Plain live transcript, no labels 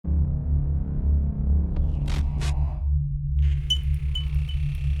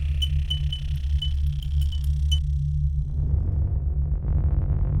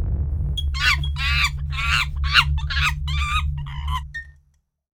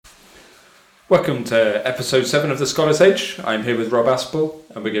Welcome to episode 7 of The Scholar's Age. I'm here with Rob Aspel,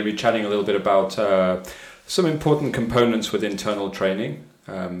 and we're going to be chatting a little bit about some important components with internal training,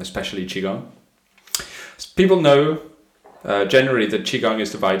 especially Qigong. People know generally that Qigong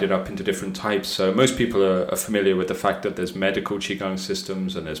is divided up into different types. So most people are familiar with the fact that there's medical Qigong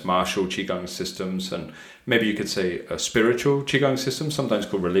systems and there's martial Qigong systems, and maybe you could say a spiritual Qigong system, sometimes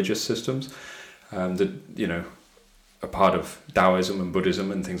called religious systems, that, you know, a part of Taoism and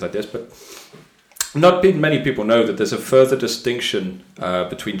Buddhism and things like this. But not many people know that there's a further distinction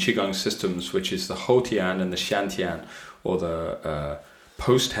between Qigong systems, which is the Hou-Tian and the Shan-Tian, or the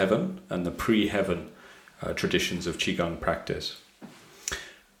post-heaven and the pre-heaven traditions of Qigong practice.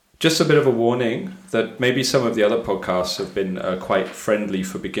 Just a bit of a warning that maybe some of the other podcasts have been quite friendly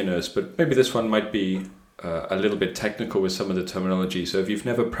for beginners, but maybe this one might be a little bit technical with some of the terminology. So if you've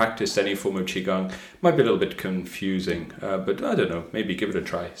never practiced any form of Qigong, it might be a little bit confusing, but I don't know, maybe give it a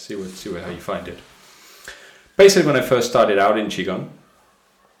try, see how you find it. Basically, when I first started out in Qigong,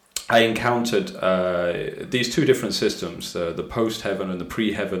 I encountered these two different systems, the post-heaven and the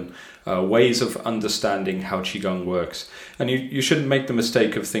pre-heaven, ways of understanding how Qigong works. And you shouldn't make the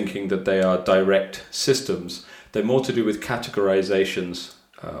mistake of thinking that they are direct systems. They're more to do with categorizations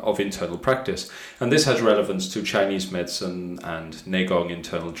of internal practice. And this has relevance to Chinese medicine and Neigong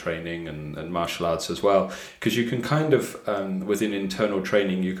internal training and martial arts as well, because you can kind of, within internal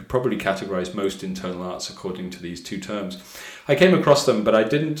training, you could probably categorize most internal arts according to these two terms. I came across them, but I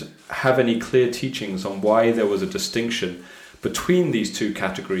didn't have any clear teachings on why there was a distinction between these two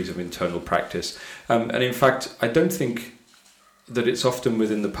categories of internal practice. And in fact, I don't think that it's often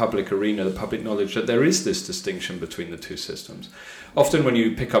within the public arena, the public knowledge, that there is this distinction between the two systems. Often when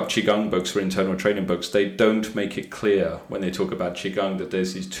you pick up Qigong books or internal training books, they don't make it clear when they talk about Qigong that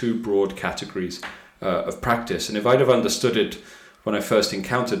there's these two broad categories of practice. And if I'd have understood it when I first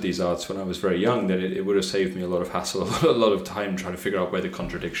encountered these arts when I was very young, then it would have saved me a lot of hassle, a lot of time trying to figure out where the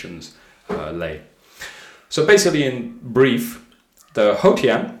contradictions lay. So basically, in brief, the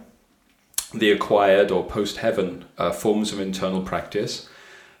Hou-Tian, the acquired or post-heaven forms of internal practice,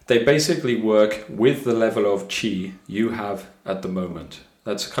 they basically work with the level of qi you have at the moment.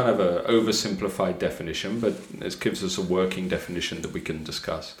 That's kind of an oversimplified definition, but it gives us a working definition that we can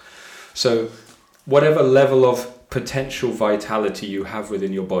discuss. So whatever level of potential vitality you have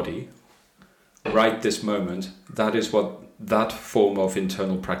within your body right this moment, that is what that form of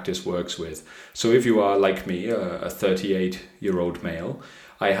internal practice works with. So if you are like me, a 38-year-old male,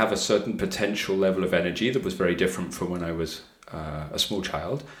 I have a certain potential level of energy that was very different from when I was a small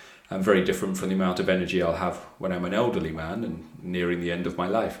child, and very different from the amount of energy I'll have when I'm an elderly man and nearing the end of my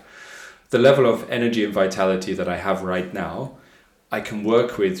life. The level of energy and vitality that I have right now, I can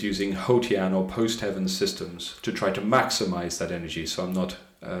work with using Hou-Tian or post-heaven systems to try to maximize that energy, so I'm not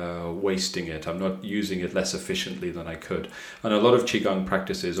wasting it, I'm not using it less efficiently than I could. And a lot of Qigong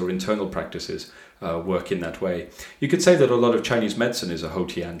practices or internal practices work in that way. You could say that a lot of Chinese medicine is a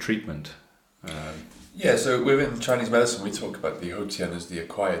Hou-Tian treatment. Yeah, so within Chinese medicine, we talk about the Hou-Tian as the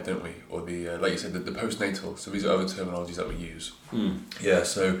acquired, don't we? Or the, like you said, the postnatal. So these are other terminologies that we use. Yeah,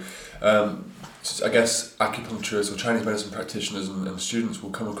 so I guess acupuncturists or Chinese medicine practitioners and students will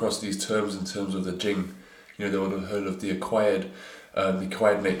come across these terms in terms of the Jing. You know, they would have heard of the acquired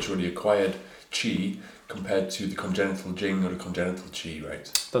nature or the acquired qi compared to the congenital Jing or the congenital qi,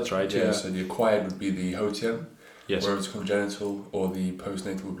 right? That's right, yeah. So the acquired would be the Hou-Tian. Yes. Whereas congenital or the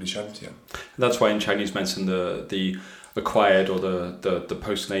postnatal would be Shan-Tian. That's why in Chinese medicine the acquired or the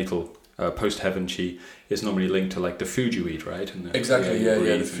postnatal post-heaven qi is normally linked to like the food you eat, right? And exactly,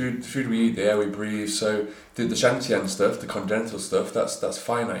 the food we eat, the air we breathe. So the Shan-Tian stuff, the congenital stuff, that's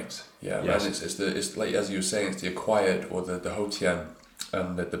finite. Yeah, yes. And it's like, as you were saying, it's the acquired or the Hou-Tian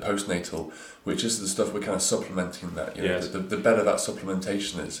and the postnatal, which is the stuff we're kind of supplementing that. You know, yes. The better that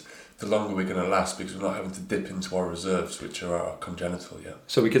supplementation is, the longer we're going to last, because we're not having to dip into our reserves, which are our congenital, yeah.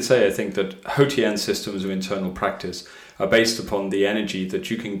 So we could say, I think, that Hou-Tian systems of internal practice are based upon the energy that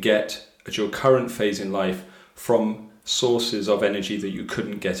you can get at your current phase in life from sources of energy that you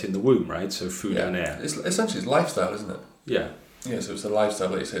couldn't get in the womb, right? So food and air. It's essentially, it's lifestyle, isn't it? Yeah. Yeah, so it's the lifestyle,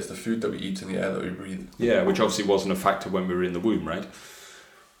 like you say, it's the food that we eat and the air that we breathe. Yeah, which obviously wasn't a factor when we were in the womb, right?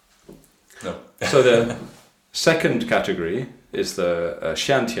 No. So the second category is the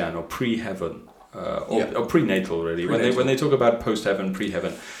Shan-Tian or pre-heaven or prenatal, really. Prenatal. When they talk about post-heaven,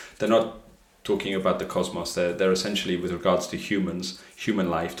 pre-heaven, they're not talking about the cosmos. They're essentially, with regards to human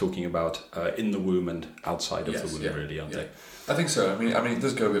life, talking about in the womb and outside of the womb, really, aren't they? I think so. I mean, it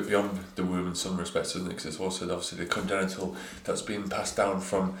does go a bit beyond the womb in some respects, doesn't it? Because it's also obviously the congenital that's been passed down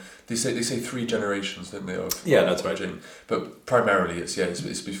from. They say 3 generations, don't they? That's right. But primarily,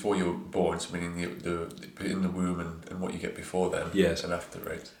 it's before you're born, so meaning the in the womb and what you get before then. Yes. And after,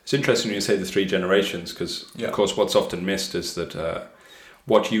 right? It's interesting when you say the 3 generations, because of course what's often missed is that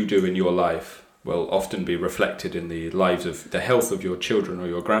what you do in your life will often be reflected in the lives of the health of your children or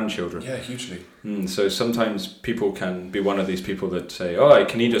your grandchildren. Yeah, hugely. So sometimes people can be one of these people that say, "Oh, I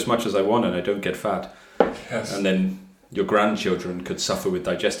can eat as much as I want and I don't get fat." Yes. And then your grandchildren could suffer with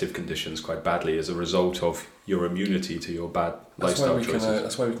digestive conditions quite badly as a result of your immunity to your bad lifestyle choices.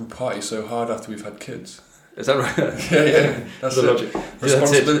 That's why we can party so hard after we've had kids. Is that right? Yeah. That's the it.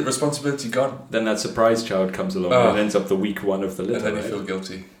 logic. Responsibility gone. Then that surprise child comes along and ends up the weak one of the little. And then you feel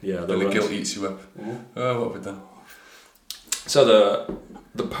guilty. Yeah, the guilt eats you up. Oh, what have we done? So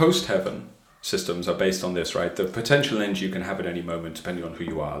the post-heaven systems are based on this, right? The potential energy you can have at any moment, depending on who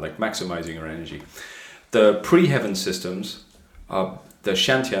you are, like maximizing your energy. The pre-heaven systems are the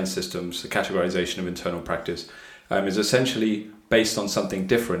Shantian systems, the categorization of internal practice, is essentially based on something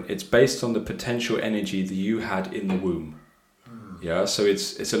different. It's based on the potential energy that you had in the womb. Yeah, so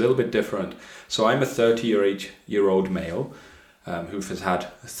it's a little bit different. So I'm a 38-year-old male who has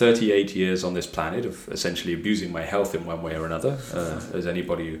had 38 years on this planet of essentially abusing my health in one way or another, as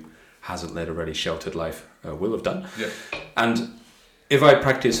anybody who hasn't led a really sheltered life will have done. Yeah. And if I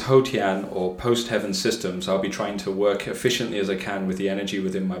practice Hotian or post-heaven systems, I'll be trying to work efficiently as I can with the energy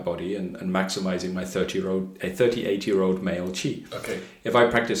within my body and maximizing my 38-year-old male chi. Okay. If I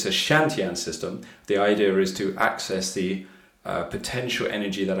practice a Shantian system, the idea is to access the potential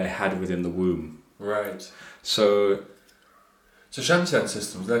energy that I had within the womb. Right. So Shantian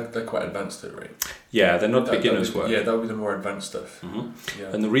systems, they're quite advanced, right? Yeah, they're not beginners' work. Yeah, that would be the more advanced stuff. Mm-hmm.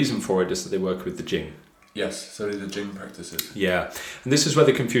 Yeah. And the reason for it is that they work with the Jing. Yes, so the Jing practices. Yeah, and this is where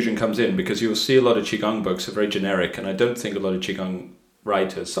the confusion comes in, because you'll see a lot of Qigong books are very generic, and I don't think a lot of Qigong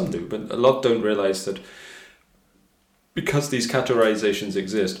writers, some do, but a lot don't realize that because these categorizations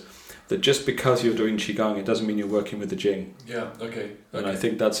exist, that just because you're doing Qigong, it doesn't mean you're working with the Jing. Yeah, okay. And I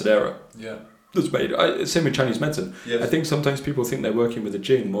think that's an error. Yeah. That's made. Same with Chinese medicine. Yes. I think sometimes people think they're working with the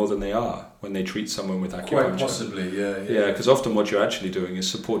Jing more than they are when they treat someone with acupuncture. Quite possibly, yeah. Yeah, because often what you're actually doing is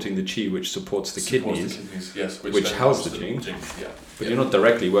supporting the Qi, which supports the kidneys. The kidneys, yes, which house the Jing. Yeah. But you're not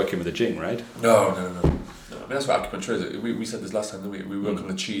directly working with the Jing, right? No. I mean, that's what acupuncture is. We said this last time, didn't we? We work on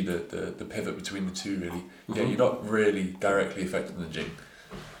the Qi, the pivot between the two, really. Mm-hmm. Yeah, you're not really directly affecting the Jing.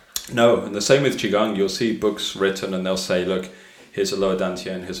 No, and the same with Qigong. You'll see books written and they'll say, look, here's a lower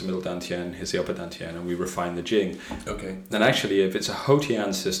dantian, here's a middle dantian, here's the upper dantian, and we refine the Jing. Okay. And actually, if it's a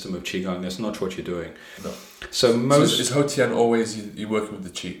Hotian system of Qigong, that's not what you're doing. No. So is Hotian always you're working with the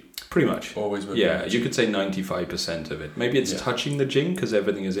Qi? Pretty much. Always working with the Qi. You could say 95% of it. Maybe it's touching the Jing because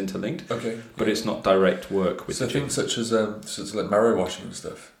everything is interlinked. Okay. But it's not direct work with the Jing. So things such as like marrow washing and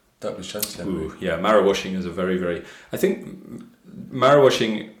stuff, that was Shantian. Ooh, yeah, marrow washing is a very, very... I think marrow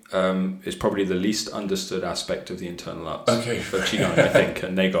washing is probably the least understood aspect of the internal arts for Qigong, I think,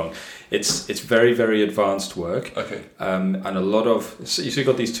 and Neigong. It's very, very advanced work. Okay. And a lot of... So you've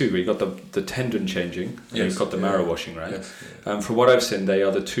got these two, you've got the tendon changing, and you've got the marrow washing, right? Yes. From what I've seen, they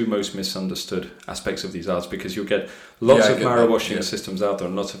are the two most misunderstood aspects of these arts, because you'll get lots of marrow washing systems out there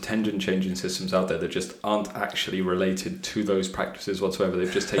and lots of tendon changing systems out there that just aren't actually related to those practices whatsoever.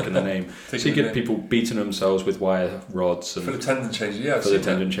 They've just taken the name. So you get people beating themselves with wire rods. And for the tendon changing, For the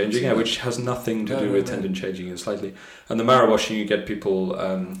tendon changing, which has nothing to do with tendon changing slightly. And the marrow washing, you get people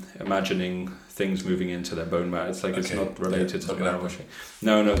imagining things moving into their bone marrow. It's like it's not related to the marrow washing.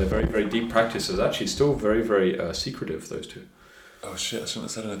 No, they're very, very deep practices. Actually, still very, very secretive, those two. Oh shit, I shouldn't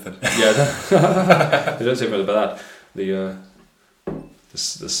have said anything. Yeah, they don't say much about that. The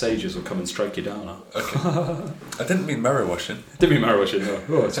sages will come and strike you down. Huh? Okay. I didn't mean marrow washing. Didn't mean marrow washing, no.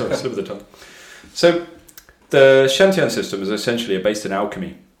 Oh, sorry, slip of the tongue. So, the Shantian system is essentially based in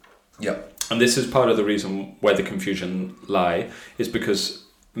alchemy. Yeah. And this is part of the reason where the confusion lie, is because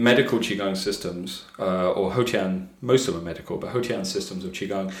medical Qigong systems, or Hotian, most of them are medical, but Hotian systems of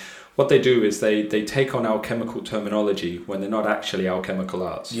Qigong, what they do is they take on alchemical terminology when they're not actually alchemical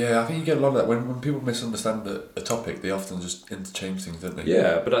arts. Yeah, I think you get a lot of that. When people misunderstand a topic, they often just interchange things, don't they?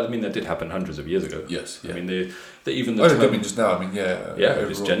 Yeah, but I mean, that did happen hundreds of years ago. Yes. Yeah. I mean, they even the term... I don't mean just now, I mean, yeah. Yeah,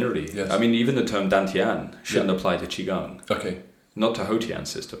 just generally. Yes. I mean, even the term Dantian shouldn't apply to Qigong. Okay. Not to Hotian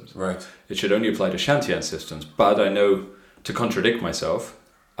systems. Right. It should only apply to Shantian systems. But I know, to contradict myself,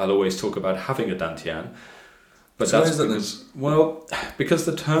 I'll always talk about having a Dantian, But so that's because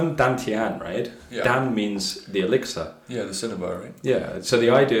the term Dantian, right? Yeah. Dan means the elixir. Yeah, the cinnabar, right? Yeah. So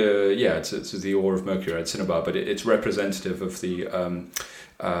the idea, it's the ore of Mercury, right? Cinnabar, but it's representative of the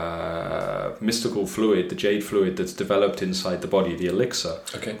mystical fluid, the jade fluid that's developed inside the body, the elixir,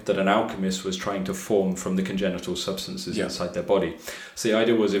 that an alchemist was trying to form from the congenital substances inside their body. So the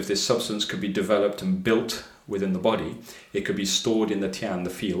idea was if this substance could be developed and built within the body, it could be stored in the Tian, the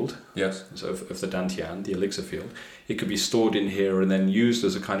field, so of the Dantian, the elixir field. It could be stored in here and then used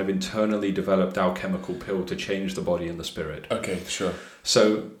as a kind of internally developed alchemical pill to change the body and the spirit. Okay, sure.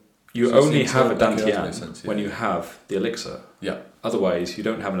 So you only have a Dantian when you have the elixir. Yeah. Otherwise, you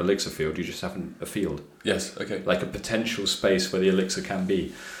don't have an elixir field, you just have a field. Yes, okay. Like a potential space where the elixir can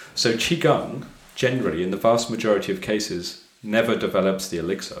be. So Qigong, generally, in the vast majority of cases, never develops the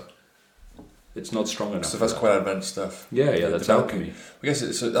elixir. It's not strong enough. So that's quite advanced stuff. Yeah, that's alchemy. I guess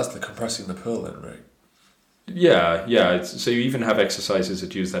that's the compressing the pearl then, right? Yeah. So you even have exercises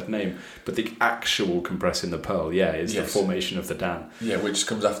that use that name, but the actual compressing the pearl, is the formation of the Dan. Yeah, which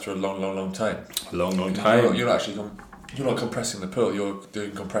comes after a long time. A long time. You're not compressing the pearl. You're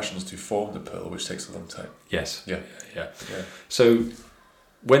doing compressions to form the pearl, which takes a long time. Yes. Yeah. So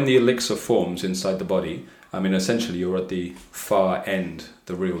when the elixir forms inside the body, I mean, essentially you're at the far end,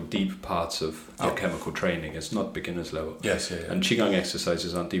 the real deep parts of alchemical training. It's not beginner's level. Yes. And Qigong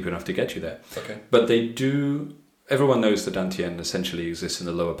exercises aren't deep enough to get you there. Okay. But they do. Everyone knows the Dantian essentially exists in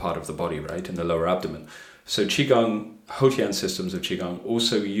the lower part of the body, right, in the lower abdomen. So Qigong, Hotian systems of Qigong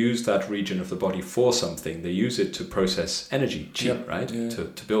also use that region of the body for something. They use it to process energy, qi, right,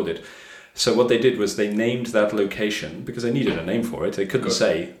 to build it. So what they did was they named that location because they needed a name for it. They couldn't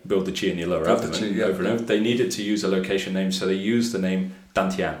say build the qi in your lower abdomen over and over. They needed to use a location name, so they used the name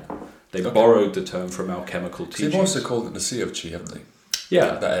Dantian. They borrowed the term from alchemical teachings. They've also called it the Sea of Qi, haven't they?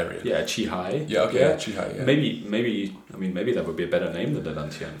 Yeah, that area. Yeah, Qihai. Yeah, okay, Qihai. Yeah. Maybe that would be a better name than the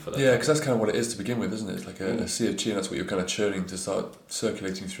Dantian for that. Yeah, because that's kind of what it is to begin with, isn't it? It's like a sea of Qi, and that's what you're kind of churning to start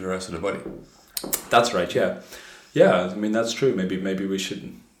circulating through the rest of the body. That's right. Yeah. I mean that's true. Maybe we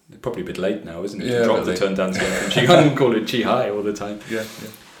should. Probably a bit late now, isn't it? To drop the term Dantian from Qigong and call it Qihai all the time. Yeah.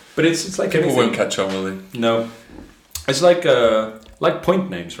 But it's like people anything. Won't catch on, will they? No. It's like point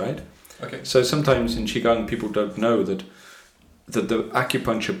names, right? Okay. So sometimes in Qigong people don't know that the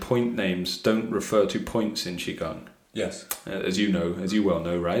acupuncture point names don't refer to points in Qigong. Yes. As you well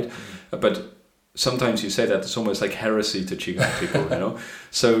know, right? Mm-hmm. But sometimes you say that it's almost like heresy to Qigong people, you know.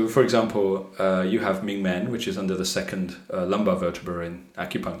 So, for example, you have Ming Men, which is under the second lumbar vertebra in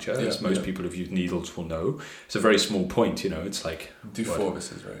acupuncture, as most people who've used needles will know. It's a very small point, you know. It's like Du4,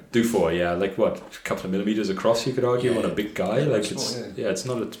 this is right. Du4, like what, a couple of millimeters across, you could argue, on a big guy. Like it's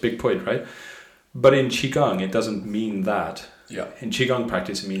not a big point, right? But in Qigong, it doesn't mean that. Yeah. In Qigong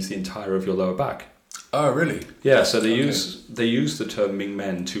practice, it means the entire of your lower back. Oh, really? Yeah, so they use the term Ming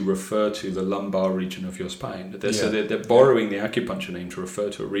Men to refer to the lumbar region of your spine. So they're borrowing the acupuncture name to refer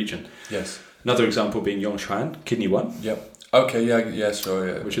to a region. Yes. Another example being Yongshuan, kidney 1. Yep. Okay,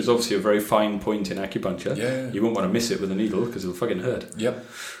 sure. Which is obviously a very fine point in acupuncture. Yeah. You won't want to miss it with a needle because it'll fucking hurt. Yep.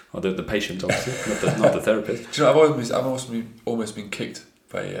 Or the patient, obviously, not the therapist. Do you know, I've almost been kicked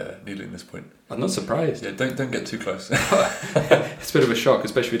by needling this point. I'm not surprised. Yeah, don't get too close. It's a bit of a shock,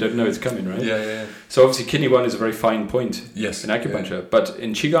 especially if you don't know it's coming, right? Yeah. So obviously kidney 1 is a very fine point in acupuncture. Yeah. But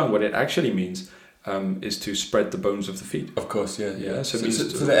in Qigong, what it actually means is to spread the bones of the feet. Of course, yeah. So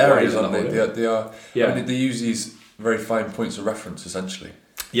the areas, aren't they? They are. I mean, they use these very fine points of reference, essentially.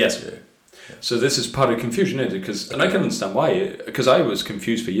 Yes. Yeah. So this is part of confusion, isn't it? And I can understand why. Because I was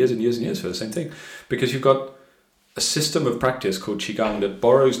confused for years and years and years for the same thing. Because you've got a system of practice called Qigong that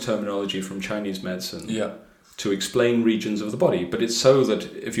borrows terminology from Chinese medicine to explain regions of the body. But it's so that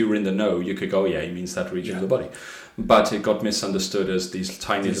if you were in the know, you could go, he means that region of the body. But it got misunderstood as these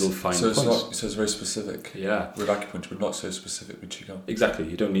tiny little fine points. So it's very specific. Yeah. With acupuncture, but not so specific with Qigong. Exactly.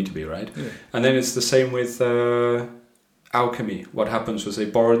 You don't need to be, right? Yeah. And then it's the same with alchemy. What happens was they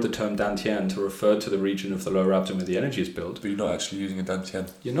borrowed the term Dantian to refer to the region of the lower abdomen where the energy is built. But you're not actually using a Dantian.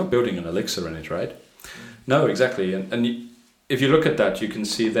 You're not building an elixir in it, right? No, exactly. And if you look at that, you can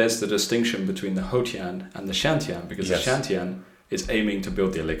see there's the distinction between the Hotian and the Shantian, because the Shantian is aiming to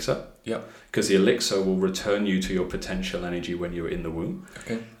build the elixir. Yeah. Because the elixir will return you to your potential energy when you're in the womb.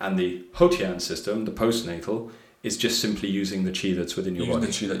 Okay. And the Hotian system, the postnatal, is just simply using the qi that's within your body.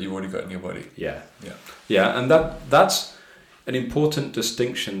 Using the qi that you've already got in your body. Yeah, and that's an important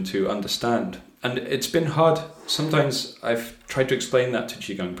distinction to understand. And it's been hard. Sometimes I've tried to explain that to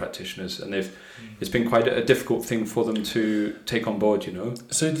Qigong practitioners, and it's been quite a difficult thing for them to take on board, you know.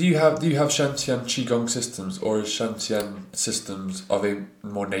 So do you have Shantian Qigong systems, or is Shantian systems, are they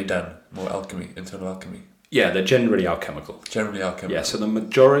more Neidan, more alchemy, internal alchemy? Yeah, they're generally alchemical. Generally alchemical. Yeah, so the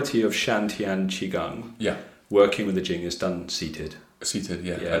majority of Shantian Qigong, Yeah. working with the Jing, is done seated. Seated,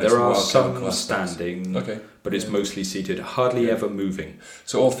 yeah. Yeah, And it's there are more some alchemical aspects. standing, Okay. but it's Yeah. mostly seated, hardly Yeah. ever moving.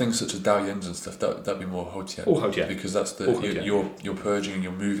 So all things such as Dao Yins and stuff, that'd be more Hotian. All Hotian. Because that's All Hotian. you're purging and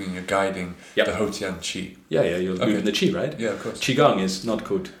you're moving and you're guiding Yep. the Hotian Qi. Yeah, you're Okay. moving the Qi, right? Yeah, of course. Qigong is not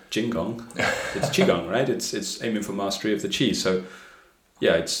called Jinggong. It's Qigong, right? It's aiming for mastery of the Qi. So,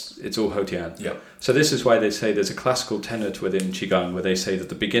 yeah, it's all Hotian. Yeah. So this is why they say there's a classical tenet within Qigong where they say that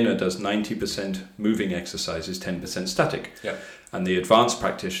the beginner does 90% moving exercises, 10% static. Yeah. And the advanced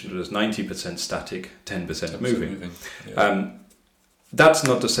practitioner does 90% static, 10% moving. Yeah. That's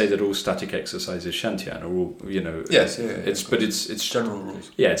not to say that all static exercise is Shantian or all, Yes, yeah. but it's general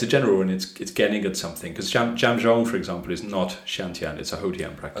rules. yeah, it's a general rule and it's getting at something because Jamzhong, for example, is not Shantian, it's a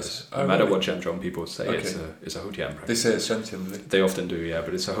Hotian practice. No matter what Jamzhong people say, it's a Hotian practice. They say it's Shantian, do they? They often do, yeah,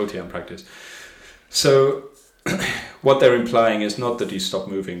 but it's a Hotian practice. So what they're implying is not that you stop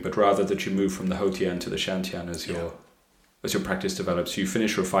moving, but rather that you move from the Hotian to the Shantian as your practice develops. You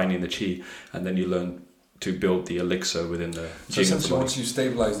finish refining the Qi and then you learn to build the elixir within the So Jing of the essentially, body. once you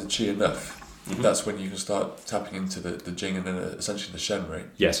stabilise the Qi enough, that's when you can start tapping into the Jing and then essentially the Shen, right?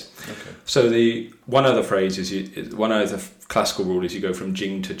 Yes. Okay. So one other phrase is one other classical rule is you go from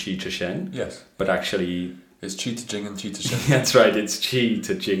Jing to Qi to Shen. Yes. But actually, it's Qi to Jing and Qi to Shen. that's right. It's Qi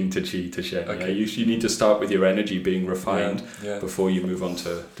to Jing to Qi to Shen. Okay. Yeah, you need to start with your energy being refined Yeah. before you move on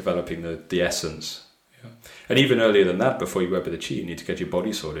to developing the essence. Yeah. And even earlier than that, before you work with the Qi, you need to get your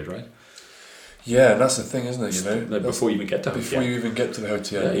body sorted, right? Yeah, and that's the thing, isn't it? Like before you even get to before you even get to the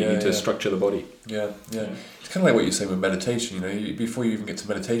Hotian. you need to structure the body. Yeah. It's kind of like what you're saying with meditation. Before you even get to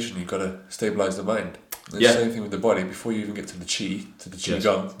meditation, you've got to stabilize the mind. It's the same thing with the body. Before you even get to the Qi, to the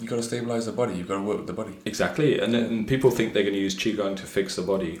Qigong, you've got to stabilize the body. You've got to work with the body. Exactly, and people think they're going to use Qigong to fix the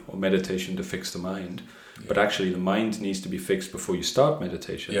body or meditation to fix the mind, but actually the mind needs to be fixed before you start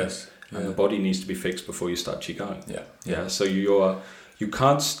meditation. Yes. And the body needs to be fixed before you start Qigong. Yeah. So you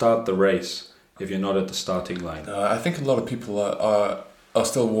can't start the race if you're not at the starting line. I think a lot of people are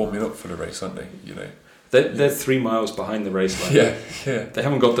still warming up for the race, aren't they? They're 3 miles behind the race line. Yeah. They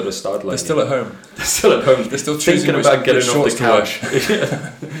haven't got to the start line. They're still at home. They're still at home. They're still thinking about getting off the couch.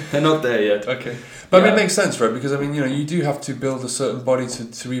 They're not there yet. Okay. But it makes sense, right? Because you do have to build a certain body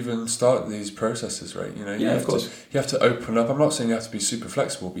to even start these processes, right? Of course. You have to open up. I'm not saying you have to be super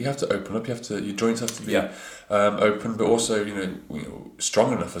flexible, but you have to open up. Your joints have to be open, but also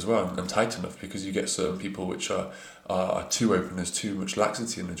strong enough as well and tight enough, because you get certain people which are too open. There's too much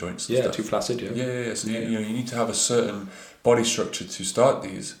laxity in the joints. And stuff. Too flaccid. Yeah. So you need to have a certain body structure to start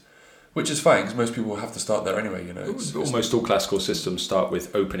these. Which is fine, because most people have to start there anyway. Almost all classical systems start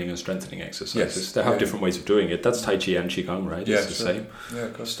with opening and strengthening exercises. Yes. They have different ways of doing it. That's Tai Chi and Qigong, right? Yeah, it's the same. Yeah,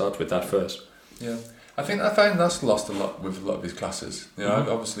 of course. Start with that first. Yeah, I find that's lost a lot with a lot of these classes. I've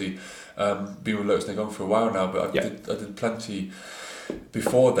obviously been with Lotus Nagong for a while now, but I did plenty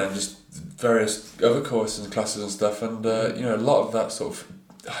before then, just various other courses and classes and stuff, and a lot of that sort of,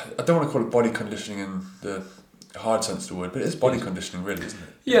 I don't want to call it body conditioning in the hard sense of the word, but it's body conditioning, really, isn't it?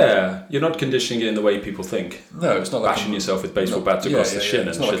 Yeah, you're not conditioning it in the way people think. No, it's not like bashing yourself with baseball bats across the shin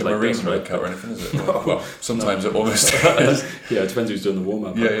and shit like this, right? Workout or anything, is it? Well, sometimes it almost is. Yeah, it depends who's doing the warm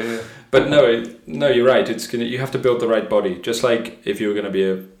up. Yeah. But no, you're right. You have to build the right body. Just like if you were going to be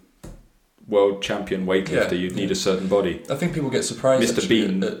a world champion weightlifter, you'd need a certain body. I think people get surprised. Mr.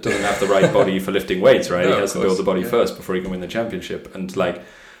 Bean doesn't have the right body for lifting weights, right? No, he has to build the body first before he can win the championship. And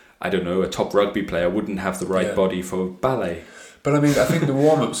I don't know, a top rugby player wouldn't have the right body for ballet. But I think the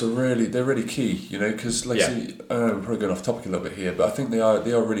warm-ups are really key, because I know we're probably going off topic a little bit here, but I think they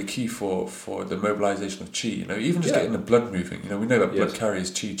are really key for the mobilisation of Qi, even just getting the blood moving. We know that blood carries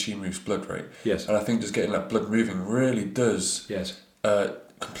Qi, Qi moves blood, right? Yes. And I think just getting that blood moving really does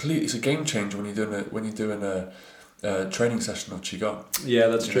completely, it's a game changer when you're doing a training session of Qigong. Yeah,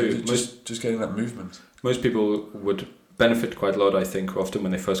 that's true. Just getting that movement. Most people would benefit quite a lot, I think, often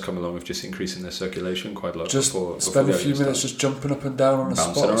when they first come along, of just increasing their circulation quite a lot. Just spend a few minutes just jumping up and down on the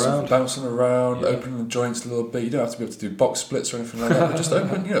spot, bouncing around, opening the joints a little bit. You don't have to be able to do box splits or anything like that, but just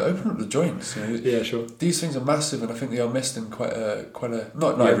open up the joints. Yeah, sure. These things are massive, and I think they are missed in quite a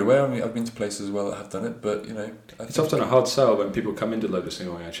not everywhere. I've been to places as well that have done it, but it's often a hard sell when people come into Lotus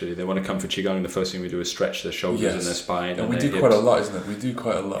Nagong. Actually, they want to come for Qigong, and the first thing we do is stretch their shoulders and their spine, and we do quite a lot, isn't it? We do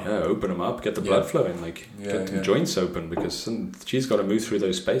quite a lot. Yeah, open them up, get the blood flowing, get the joints open, because Qi's got to move through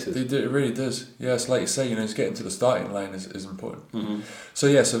those spaces. It really does. Yeah, it's like you say, it's getting to the starting line is important. Mm-hmm. So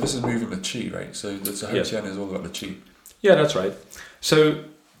this is moving the Qi, right? So the Hotian is all about the Qi. Yeah, that's right. So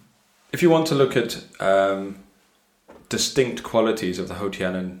if you want to look at distinct qualities of the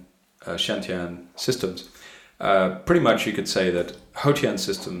Hotian and Shantian systems, Pretty much you could say that Houtian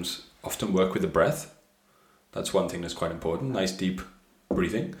systems often work with the breath. That's one thing that's quite important, nice deep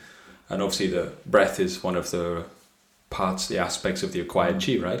breathing. And obviously the breath is one of the parts, the aspects of the acquired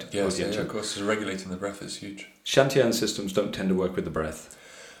chi, right? Yes, yeah, of course. So regulating the breath is huge. Shantian systems don't tend to work with the breath.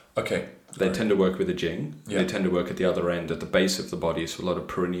 Okay. They tend to work with the Jing. Yeah. They tend to work at the other end, at the base of the body, so a lot of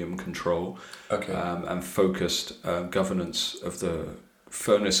perineum control. Okay. And focused governance of the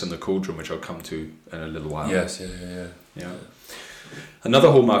furnace and the cauldron, which I'll come to in a little while. Yes, yeah.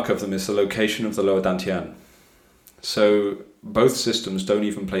 Another hallmark of them is the location of the lower dantian. So both systems don't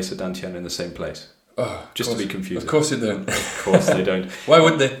even place the dantian in the same place. Oh, just to be confusing. Of course they don't. Of course they don't. Why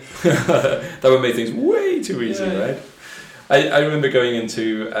wouldn't they? That would make things way too easy, right? I remember going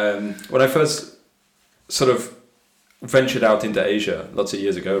into, when I first sort of ventured out into Asia lots of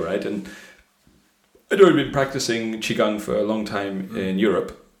years ago, right? And I'd already been practicing Qigong for a long time in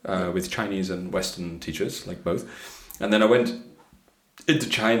Europe with Chinese and Western teachers, like both. And then I went into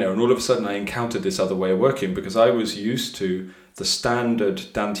China, and all of a sudden I encountered this other way of working, because I was used to the standard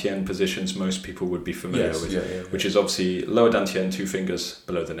dantian positions most people would be familiar with, which is obviously lower dantian, 2 fingers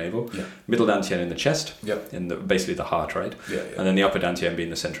below the navel, middle dantian in the chest, in basically the heart, right? And then the upper dantian being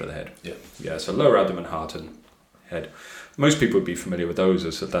the center of the head. So lower abdomen, heart, and head. Most people would be familiar with those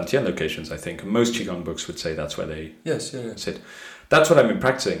as the dantian locations, I think. And most Qigong books would say that's where they sit. That's what I've been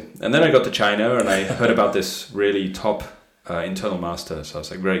practicing. And then I got to China, and I heard about this really top internal master, so I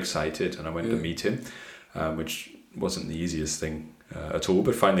was like very excited, and I went to meet him, which wasn't the easiest thing at all,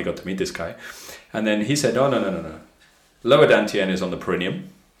 but finally got to meet this guy. And then he said, no. Lower dantian is on the perineum.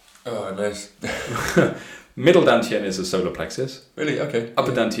 Oh, nice. Middle dantian is the solar plexus. Really? Okay.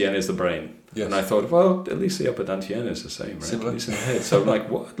 Upper dantian is the brain. Yes. And I thought, well, at least the upper dantian is the same, right? Similar. At least in the head. So I'm like,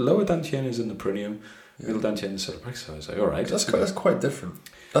 what? Lower dantian is in the perineum, middle dantian is solar plexus. I was like, all right. That's quite different.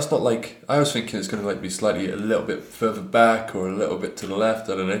 That's not like, I was thinking it's going to like be slightly a little bit further back or a little bit to the left,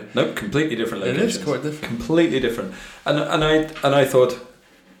 I don't know. No, completely different locations. It is quite different. Completely different. And I thought,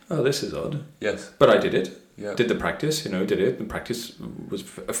 oh, this is odd. Yes. But I did it. Yeah. Did the practice, did it. The practice was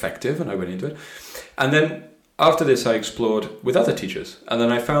effective, and I went into it. And then after this I explored with other teachers, and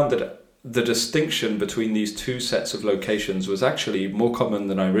then I found that the distinction between these two sets of locations was actually more common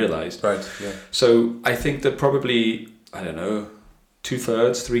than I realized. Right, yeah. So I think that probably, I don't know,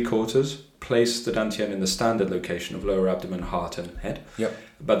 2/3, 3/4 place the dantian in the standard location of lower abdomen, heart, and head. Yep.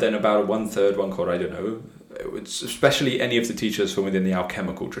 But then about 1/3, 1/4, I don't know. It's especially any of the teachers from within the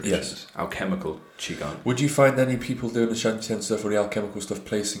alchemical traditions, alchemical Qigong. Would you find any people doing the Shantian stuff or the alchemical stuff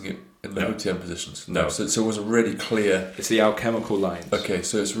placing it in the Houtian positions? No. So it wasn't really clear. It's the alchemical lines. Okay,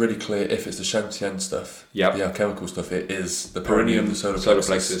 so it's really clear if it's the Shantian stuff, the alchemical stuff, it is the perineum, the solar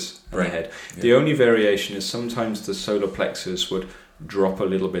plexus, and the head. Yeah. The only variation is sometimes the solar plexus would drop a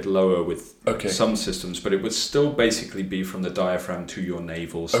little bit lower with some systems, but it would still basically be from the diaphragm to your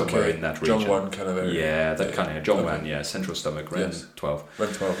navel, somewhere in that region. Zhongwan kind of area. Yeah, that kind of Zhongwan, central stomach, Ren 12. Ren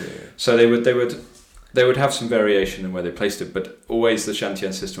 12, yeah. So they would have some variation in where they placed it, but always the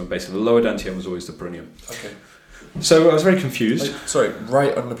Shantian system, basically the lower dantian was always the perineum. Okay. So I was very confused.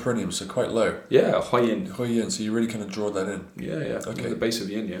 Right on the perineum, so quite low. Yeah, Huayin. Huayin, so you really kind of draw that in. Yeah. Okay. The base of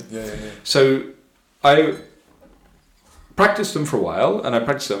yin, Yeah. So I practiced them for a while, and I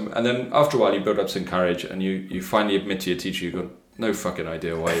practiced them, and then after a while you build up some courage, and you finally admit to your teacher, you go, no fucking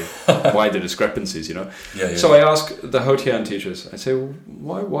idea why the discrepancies, Yeah. So I ask the Houtian teachers, I say,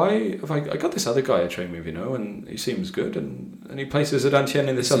 well, why have I got this other guy I train with, and he seems good, and he places a dantian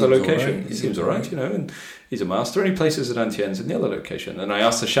in this other location. Right. He seems alright, and he's a master, and he places a dantians in the other location. And I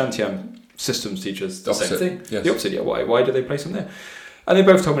asked the Shantian systems teachers the same thing. Yes. The opposite, why do they place them there? And they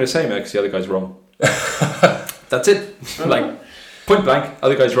both told me the same, because the other guy's wrong. That's it. Like, point blank,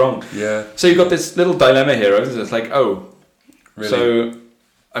 other guy's wrong. Yeah. So you've got this little dilemma here. It's like, oh, really? So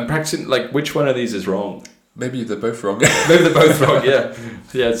I'm practicing, like, which one of these is wrong? Maybe they're both wrong. Maybe they're both wrong, yeah.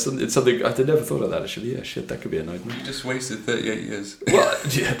 Yeah, it's something, I'd never thought of that, actually. Yeah, shit, that could be a nightmare. You just wasted 38 years. Well,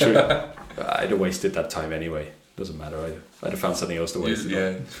 yeah, true. I'd have wasted that time anyway. Doesn't matter. I'd have found something else to waste it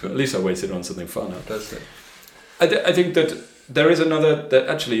on. At least I wasted on something fun. That's it. I think that there is another, that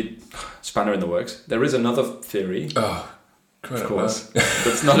actually, spanner in the works, there is another theory, of course,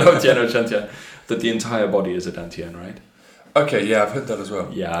 that's not Houtian or Shantian, that the entire body is a dantian, right? Okay, yeah, I've heard that as well.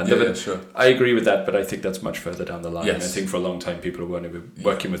 Yeah, sure. I agree with that, but I think that's much further down the line. Yes. I think for a long time people were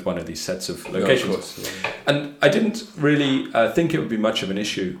working with one of these sets of locations. No, of course, yeah. And I didn't really think it would be much of an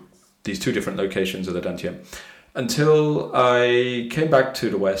issue, these two different locations of the dantian, until I came back to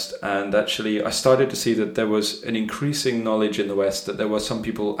the West, and actually I started to see that there was an increasing knowledge in the West that there were some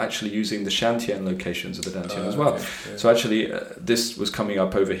people actually using the Shantian locations of the dantian as well. Okay, yeah. So actually this was coming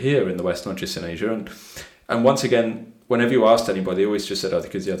up over here in the West, not just in Asia, And once again, whenever you asked anybody, they always just said, "Oh,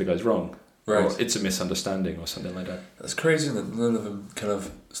 because the other guy's wrong." Right. Or it's a misunderstanding or something like that. That's crazy that none of them kind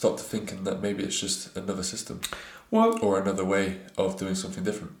of stopped thinking that maybe it's just another system. Well, or another way of doing something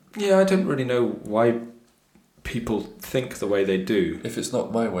different. Yeah, I don't really know why people think the way they do. If it's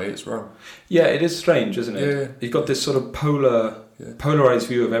not my way, it's wrong. Yeah, it is strange, isn't it? Yeah. You've got this sort of polarized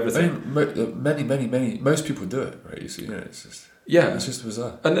view of everything. Many, most people do it, right? You see, it's just... Yeah. It's just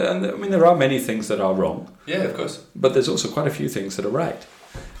bizarre. And I mean, there are many things that are wrong. Yeah, of course. But there's also quite a few things that are right.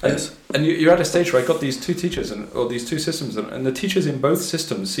 And, yes. And you're at a stage where I got these two teachers, or these two systems, and the teachers in both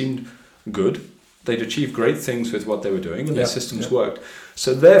systems seemed good. They'd achieved great things with what they were doing, and their systems worked.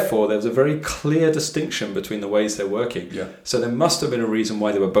 So therefore, there's a very clear distinction between the ways they're working. Yeah. So there must have been a reason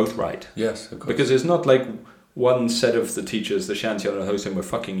why they were both right. Yes, of course. Because it's not like one set of the teachers, the Xiantian and the Hosien, were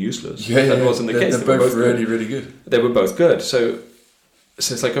fucking useless. That wasn't the case. They're both really, really good. They were both good. So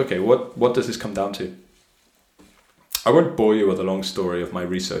it's like, okay, what does this come down to? I won't bore you with a long story of my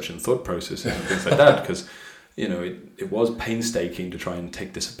research and thought processes and things like that, because it was painstaking to try and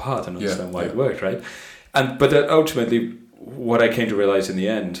take this apart and understand why it worked, right? But ultimately, what I came to realize in the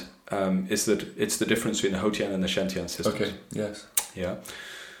end is that it's the difference between the Hotian and the Xiantian systems. Okay. Yes. Yeah.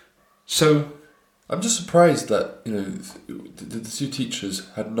 So I'm just surprised that the two teachers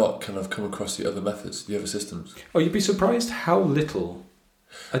had not kind of come across the other methods, the other systems. Oh, you'd be surprised how little.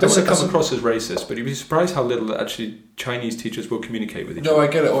 I don't want to come across as racist, but you'd be surprised how little actually Chinese teachers will communicate with each other. No, I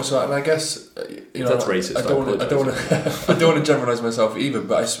get it also, and I guess that's racist. I don't want to generalize myself either,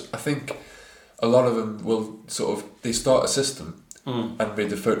 but I think a lot of them will they start a system and they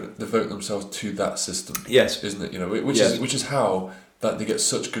devote themselves to that system. Yes, isn't it? Which is how that they get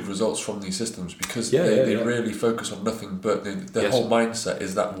such good results from these systems, because they really focus on nothing but their whole mindset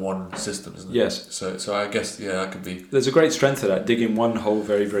is that one system, isn't it? Yes. So I guess that could be. There's a great strength to that, digging one hole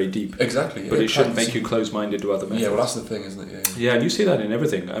very, very deep. Exactly. But it shouldn't make you close-minded to other methods. Yeah, well, that's the thing, isn't it? Yeah, and you see that in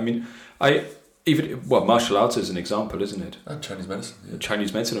everything. I mean, martial arts is an example, isn't it? And Chinese medicine. Yeah.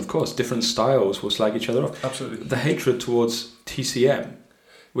 Chinese medicine, of course. Different styles will slag each other off. Absolutely. The hatred towards TCM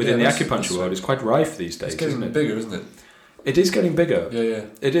within the acupuncture world is quite rife these days. It's getting bigger, isn't it? It is getting bigger. Yeah.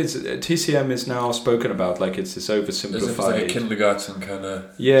 It is. TCM is now spoken about like it's this oversimplified. As if it's like a kindergarten kind of.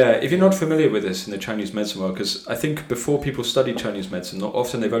 Yeah, if you're not familiar with this in the Chinese medicine world, because I think before people study Chinese medicine,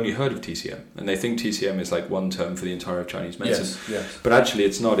 often they've only heard of TCM, and they think TCM is like one term for the entire Chinese medicine. Yes. But actually,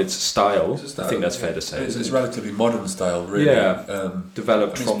 it's not. It's style. I think that's fair to say. It's relatively modern style, really. Yeah.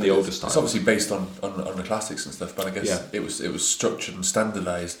 Developed from the older style. It's obviously based on the classics and stuff, but I guess it was structured and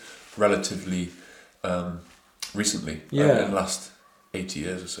standardized relatively. Recently, in the last 80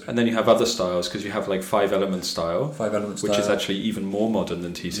 years or so. And then you have other styles, because you have like 5-element style, which is actually even more modern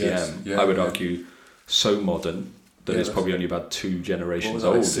than TCM. Yes. Yeah, I would argue so modern that it's probably only about 2 generations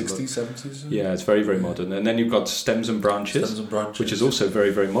old. Like 60s, 70s? Yeah, it's very, very modern. And then you've got stems and branches, which is also very,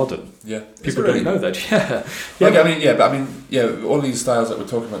 very modern. Yeah. People don't know that. All these styles that we're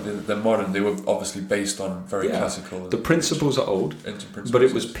talking about, they're modern. They were obviously based on very classical. The principles are old, but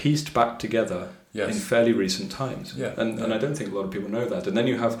it was pieced back together in fairly recent times. Yeah. And I don't think a lot of people know that. And then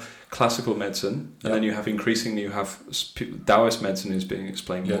you have classical medicine, and then you have Taoist medicine is being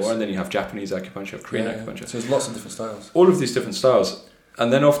explained more, and then you have Japanese acupuncture, Korean acupuncture. So there's lots of different styles. All of these different styles.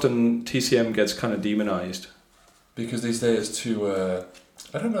 And then often TCM gets kind of demonized. Because they say it's too, I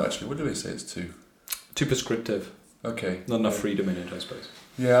don't know actually, what do they say it's too? Too prescriptive. Okay. Not enough freedom in it, I suppose.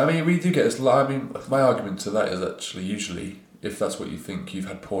 Yeah, I mean, we do get this. I mean, my argument to that is actually usually, if that's what you think, you've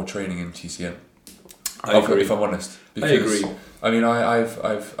had poor training in TCM. I agree. If I'm honest, because, I agree. I mean,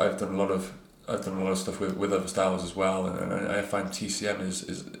 I've done a lot of stuff with other styles as well, and I find TCM is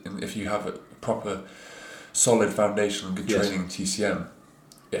if you have a proper, solid foundation and good training in TCM,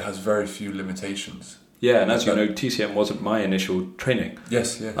 it has very few limitations. Yeah, and as you know, TCM wasn't my initial training.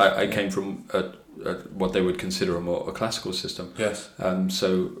 Yes, yeah. I came from what they would consider a classical system. Yes.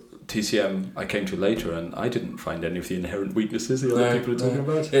 So TCM I came to later, and I didn't find any of the inherent weaknesses the other people are talking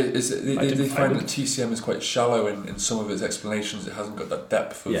about. They find that TCM is quite shallow in some of its explanations. It hasn't got that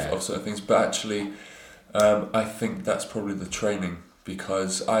depth of certain things. But actually, I think that's probably the training,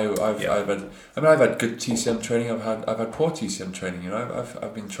 because I've had good TCM training. I've had poor TCM training.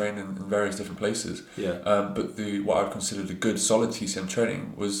 I've been trained in various different places. Yeah. But what I've considered a good solid TCM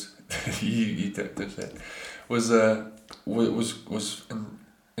training was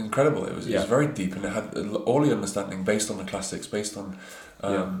incredible. It was very deep, and it had all the understanding based on the classics, based on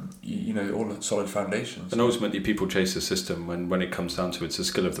all the solid foundations. And ultimately, people chase a system when it comes down to it's the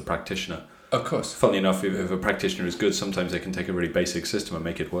skill of the practitioner. Of course. Funnily enough, if a practitioner is good, sometimes they can take a really basic system and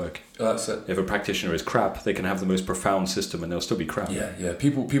make it work. That's it. If a practitioner is crap, they can have the most profound system and they'll still be crap. Yeah.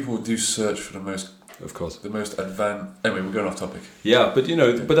 People do search for the most Of course. The most advanced. Anyway, we're going off topic. Yeah, but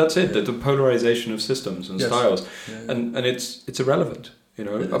but that's it. The polarization of systems and styles, and it's irrelevant.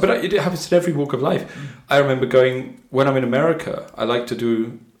 But it happens in every walk of life. I remember when I'm in America, I like to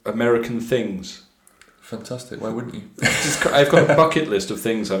do American things. Fantastic. Why wouldn't you? I've got a bucket list of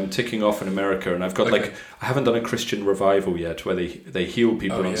things I'm ticking off in America, and I've got I haven't done a Christian revival yet, where they heal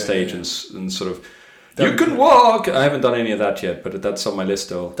people on stage and sort of. You can walk! I haven't done any of that yet, but that's on my list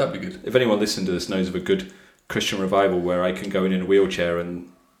still. That'd be good. If anyone listening to this knows of a good Christian revival where I can go in a wheelchair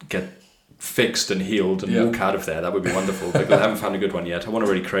and get fixed and healed and walk out of there, that would be wonderful. But I haven't found a good one yet. I want a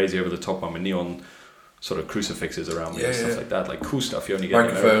really crazy over the top one with neon sort of crucifixes around me and stuff like that. Like cool stuff you only get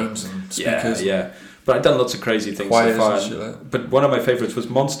microphones and speakers. Yeah. But I've done lots of crazy things so far. And shit like that. But one of my favourites was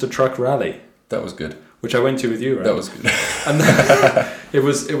Monster Truck Rally. That was good. Which I went to with you, right? That was good. And it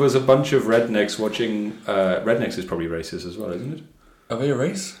was a bunch of rednecks watching. Rednecks is probably racist as well, isn't it? Are they a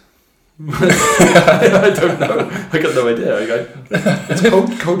race? I don't know. I got no idea. It's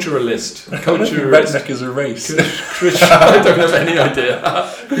culturalist. Redneck is a race. I don't have any idea.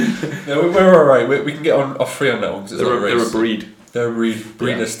 No, we're all right. We can get off free on that one because it's not a race. They're a breed. They're a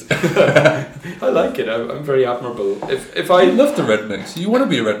breedist. I like it. I'm very admirable. If I love the rednecks. You want to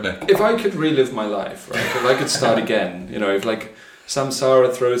be a redneck. If I could relive my life, right? If I could start again, if like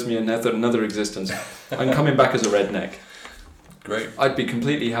samsara throws me another existence, I'm coming back as a redneck. Great. I'd be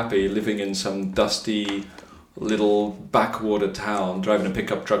completely happy living in some dusty little backwater town, driving a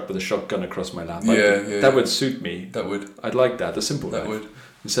pickup truck with a shotgun across my lap. That would suit me. That would. I'd like that. The simple life. That would.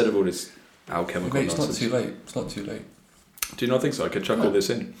 Instead of all this alchemical nonsense. It's not too late. It's not too late. Do you not think so? I could chuck all this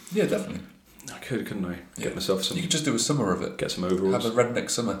in. Yeah, definitely. I could, couldn't I? Get myself some. You could just do a summer of it. Get some overalls. Have a redneck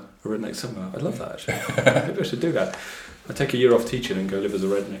summer. A redneck summer. I'd love that actually. Maybe I should do that. I'd take a year off teaching and go live as a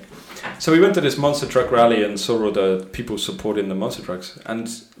redneck. So we went to this monster truck rally and saw all the people supporting the monster trucks and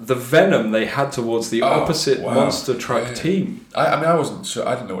the venom they had towards the opposite monster truck team. I wasn't sure.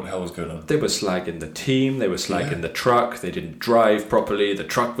 I didn't know what the hell was going on. They were slagging the team. They were slagging the truck. They didn't drive properly. The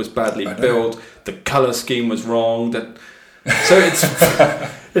truck was badly built. The colour scheme was wrong. So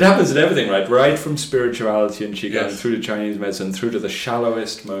it happens in everything, right? Right from spirituality and Qigong through to Chinese medicine, through to the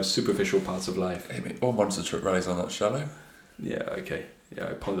shallowest, most superficial parts of life. Hey, mate, all monster truck rallies are not shallow. Yeah, okay. Yeah, I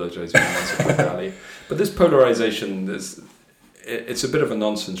apologise for the monster truck rally. But this polarisation, it's a bit of a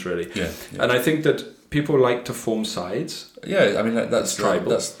nonsense, really. Yeah. And I think that people like to form sides. Yeah, I mean, that's tribal.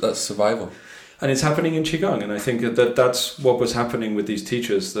 That's survival. And it's happening in Qigong. And I think that's what was happening with these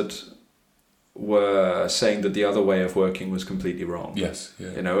teachers that were saying that the other way of working was completely wrong. Yes, yeah.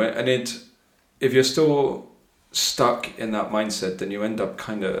 And if you're still stuck in that mindset, then you end up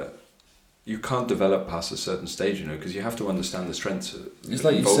you can't develop past a certain stage, because you have to understand the strengths. It's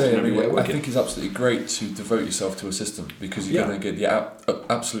like you say, I think it's absolutely great to devote yourself to a system because you're going to get the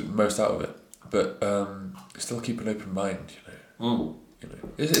absolute most out of it, but still keep an open mind, and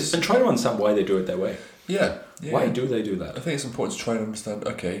try to understand why they do it their way. Yeah. Why do they do that? I think it's important to try and understand.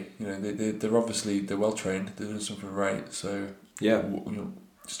 Okay, they're obviously well trained. They're doing something right. So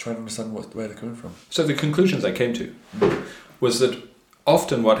just try and understand where they're coming from. So the conclusions I came to was that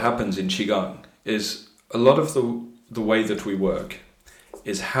often what happens in Qigong is a lot of the way that we work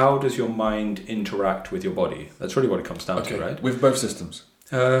is how does your mind interact with your body. That's really what it comes down to, right? With both systems.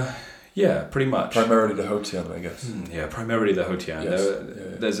 Yeah, pretty much. Primarily the Houtian, I guess. Primarily the Houtian.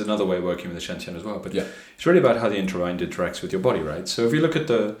 Yes. There's another way of working with the Shantian as well, but it's really about how the mind interacts with your body, right? So if you look at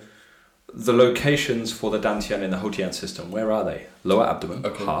the locations for the Dantian in the Houtian system, where are they? Lower abdomen,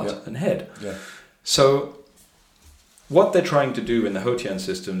 heart, and head. Yeah. So what they're trying to do in the Houtian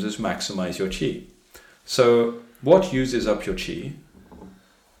systems is maximize your qi. So what uses up your qi?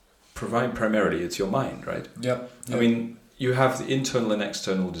 Primarily, it's your mind, right? Yeah. I mean, you have the internal and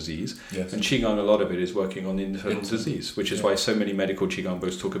external disease. Yes. And Qigong, a lot of it is working on the internal disease, which is why so many medical Qigong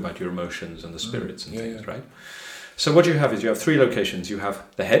books talk about your emotions and the spirits and things, right? So what you have is you have three locations. You have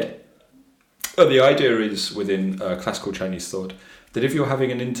the head. The idea is within classical Chinese thought that if you're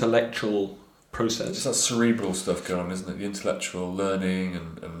having an intellectual process... It's that cerebral stuff going on, isn't it? The intellectual learning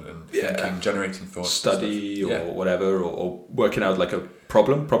and thinking, generating thoughts. Study or whatever, or working out like a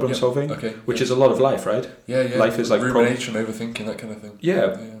problem solving, which is a lot of life, right? Yeah. Life is like rumination, overthinking, that kind of thing.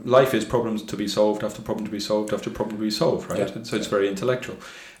 Yeah, life is problems to be solved after problem to be solved after problem to be solved, right? Yeah. So it's very intellectual.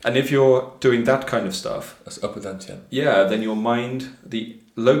 And if you're doing that kind of stuff... That's upper dantian. Yeah, then your mind, the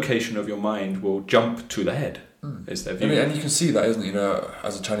location of your mind will jump to the head. Is their view. And you can see that, isn't it?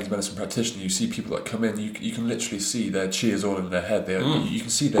 As a Chinese medicine practitioner, you see people that come in, you can literally see their qi is all in their head. You can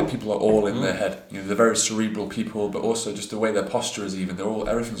see that people are all in their head. They're very cerebral people, but also just the way their posture is even.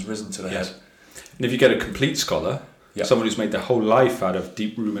 Everything's risen to their head. And if you get a complete scholar, Yeah. Someone who's made their whole life out of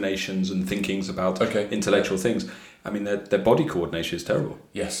deep ruminations and thinkings about intellectual things. I mean, their body coordination is terrible.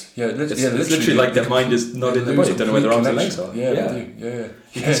 Yes. Yeah. It's literally like their mind is not in the body. Don't know where their arms and legs are. Yeah. They do. Yeah.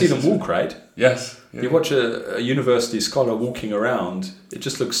 You can see them walk, right? Yes. Yeah. You watch a university scholar walking around, it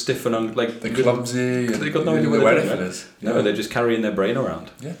just looks stiff and like they're clumsy. They've got no idea where anything is. No, they're just carrying their brain around.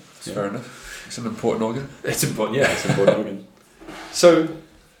 Yeah, that's fair enough. It's an important organ. It's important. Yeah, it's an important organ. So,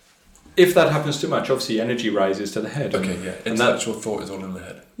 if that happens too much, obviously energy rises to the head. Okay, yeah. Intellectual thought is all in the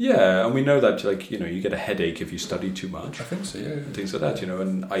head. Yeah, and we know that, like, you know, you get a headache if you study too much. I think so, yeah. And things like that, you know,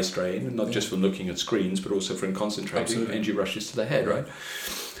 and eye strain, and not just from looking at screens, but also from concentrating. Absolutely. Energy rushes to the head, right?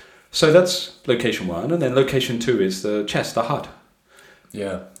 So that's location 1, and then location 2 is the chest, the heart.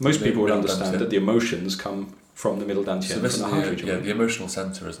 Yeah. Most people would understand that the emotions come from the middle dantian, so this from is the heart region. Yeah, the emotional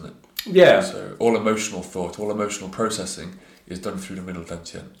centre, isn't it? Yeah. So all emotional thought, all emotional processing is done through the middle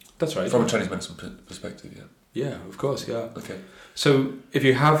dantian. That's right. From a Chinese medicine perspective, yeah. Yeah, of course, yeah. Okay. So if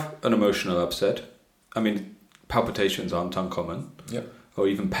you have an emotional upset, I mean, palpitations aren't uncommon. Yep. Or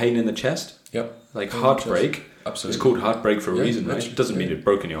even pain in the chest. Yep. Like heartbreak. Absolutely. It's called heartbreak for a reason, right? It doesn't mean you've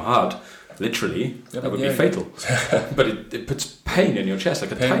broken your heart. Literally, that would be fatal. But it puts pain in your chest,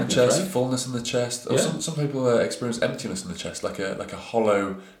 like a pain tightness, in the chest, right? fullness in the chest. Or some people experience emptiness in the chest, like a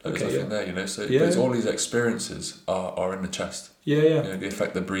hollow. There's nothing there, you know. So but it's all these experiences are in the chest. Yeah. You know, they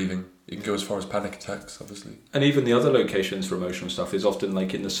affect the breathing. It can go as far as panic attacks, obviously. And even the other locations for emotional stuff is often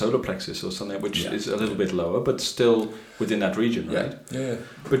like in the solar plexus or something, which is a little bit lower, but still within that region, right? Yeah.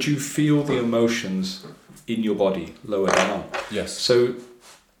 But you feel the emotions in your body lower down. Yes. So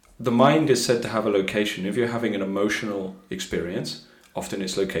the mind is said to have a location. If you're having an emotional experience, often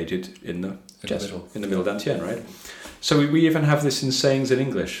it's located in the chest, in the middle dantian, right? So we even have this in sayings in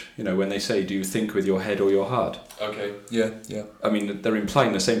English, you know, when they say, do you think with your head or your heart? Okay. Yeah. I mean, they're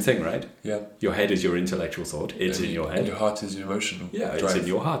implying the same thing, right? Yeah. Your head is your intellectual thought. It's in your head. And your heart is your emotional drive. It's in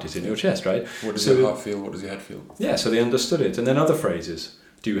your heart. It's in your chest, right? What does your heart feel? What does your head feel? Yeah, so they understood it. And then other phrases.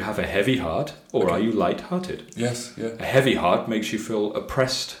 Do you have a heavy heart or are you light-hearted? Yes, yeah. A heavy heart makes you feel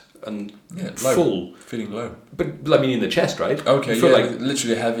oppressed and low. full. Feeling low. But, I mean, in the chest, right? Okay, you feel like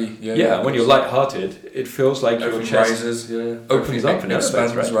literally heavy. Yeah, when you're light-hearted, it feels like your chest rises, opens up and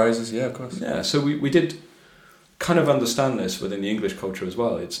expands, right? rises, yeah, of course. Yeah, so we did kind of understand this within the English culture as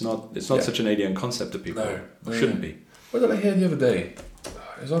well. It's not such an alien concept to people. No, shouldn't be. What did I hear the other day?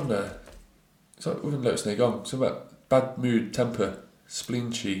 It was on there. It's on Lotus Negong. Something about bad mood, temper,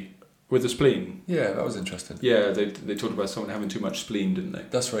 spleen chi. With the spleen? Yeah, that was interesting. Yeah, they talked about someone having too much spleen, didn't they?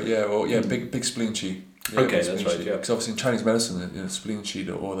 That's right, yeah. Or big spleen chi. Yeah, okay, that's right, yeah. Because obviously in Chinese medicine, the spleen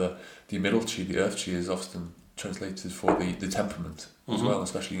chi or the middle chi, the earth chi, is often translated for the temperament as well.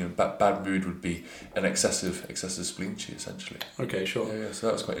 Especially, you know, bad mood would be an excessive spleen chi, essentially. Okay, sure. Yeah, so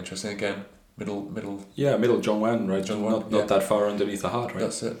that was quite interesting. Again, middle. Yeah, middle Zhongwen, right? Not that far underneath the heart, right?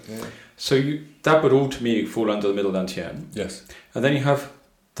 That's it. Yeah. So that would all to me fall under the middle dantian. Yes. And then you have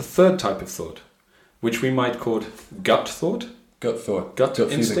the third type of thought, which we might call gut thought. Gut thought. Gut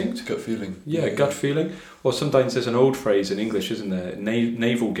instinct. Gut feeling. Yeah, gut feeling. Or sometimes there's an old phrase in English, isn't there?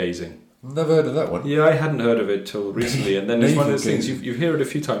 Navel gazing. Never heard of that one. Yeah, I hadn't heard of it till recently, and then it's one of those things you hear it a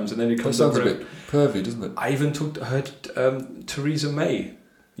few times, and then it comes up. That sounds a bit pervy, doesn't it? I even heard Theresa May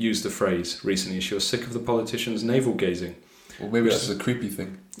use the phrase recently. She was sick of the politicians navel gazing. Well, maybe that's a creepy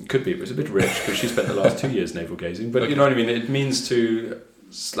thing. It could be. It was a bit rich because she spent the last 2 years navel gazing. But you know what I mean? It means to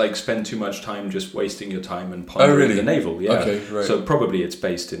like spend too much time just wasting your time and pondering the navel. Yeah. Okay, right. So probably it's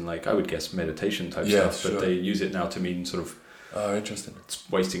based in like I would guess meditation type stuff, but they use it now to mean sort of. Oh, interesting. It's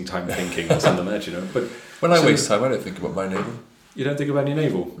wasting time thinking or something like that, you know. But when I waste time, I don't think about my navel. You don't think about your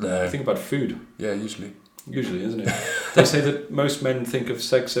navel? No. You think about food. Yeah, usually. Usually, isn't it? They say that most men think of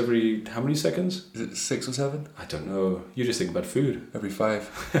sex every how many seconds? Is it 6 or 7? I don't know. You just think about food. Every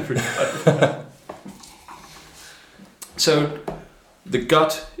 5. Every 5. So, the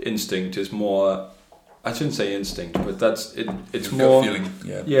gut instinct is more. I shouldn't say instinct, but that's it. It's more. Gut feeling.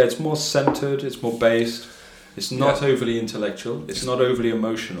 Yeah, it's more centered. It's more based. It's not overly intellectual. It's not overly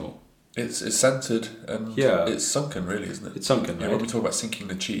emotional. It's centered and it's sunken, really, isn't it? It's sunken, right? When we talk about sinking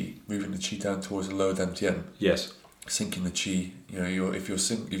the chi, moving the chi down towards the lower dantian. Yes. Sinking the chi, you know, if your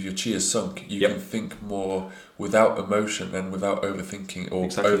chi is sunk, you can think more without emotion and without overthinking or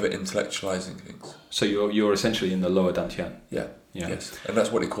over intellectualizing things. So you're essentially in the lower dantian. Yeah. Yes, and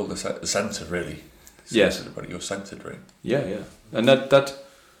that's what they call the center, really. Yes. But you're centered, right? Yeah, and that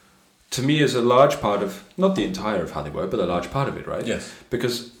to me is a large part of not the entire of how they work, but a large part of it, right? Yes.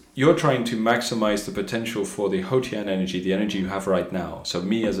 Because you're trying to maximize the potential for the Hotian energy, the energy you have right now. So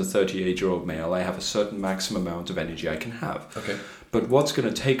me as a 38-year-old male, I have a certain maximum amount of energy I can have. Okay. But what's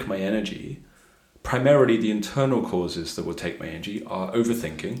going to take my energy primarily the internal causes that will take my energy are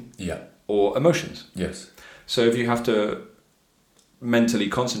overthinking or emotions. Yes. So if you have to mentally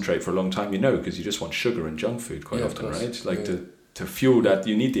concentrate for a long time, because you just want sugar and junk food quite often, right? Like to fuel that,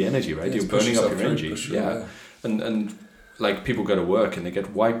 you need the energy, right? You're burning up your energy. Sure, And like people go to work and they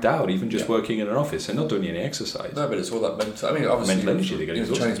get wiped out, even just working in an office. They're not doing any exercise. No, but it's all that mental. I mean, obviously, mental energy. They get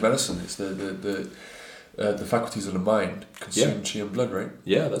exhausted. Chinese medicine, it's the faculties of the mind consume qi and blood, right?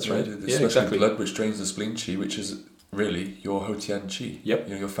 Yeah, that's right. Especially blood, which drains the spleen qi, which is really your Houtian qi. Yep.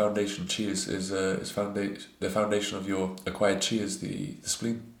 Your foundation qi is the foundation of your acquired qi is the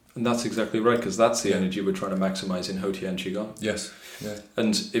spleen. And that's exactly right, because that's the energy we're trying to maximize in Houtian Qigong. Yes. Yeah.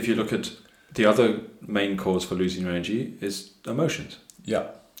 And if you look at the other main cause for losing your energy is emotions. Yeah.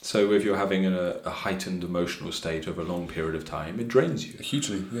 So if you're having a heightened emotional state over a long period of time, it drains you.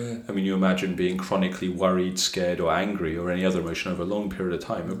 Hugely, yeah. I mean, you imagine being chronically worried, scared or angry or any other emotion over a long period of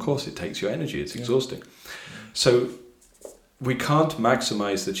time. Of course, it takes your energy. It's exhausting. So we can't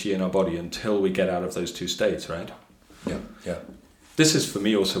maximize the qi in our body until we get out of those two states, right? Yeah, yeah. This is, for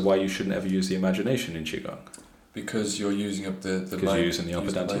me, also why you shouldn't ever use the imagination in Qigong. Because you're using up the because mind. you're using the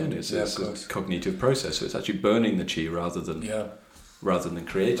upper dantian. It's a cognitive process. So it's actually burning the qi rather than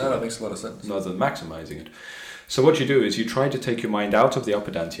creating it. No, that makes a lot of sense. Rather than maximizing it. So what you do is you try to take your mind out of the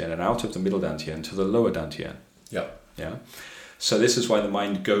upper dantian and out of the middle dantian to the lower dantian. Yeah. Yeah. So this is why the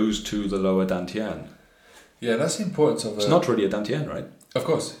mind goes to the lower dantian. Yeah, that's the importance of. It's not really a dantian, right? Of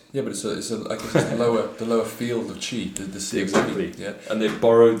course, yeah, but it's the lower field of qi. Exactly. Yeah. And they've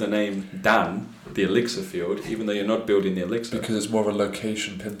borrowed the name Dan, the elixir field, even though you're not building the elixir. Because it's more of a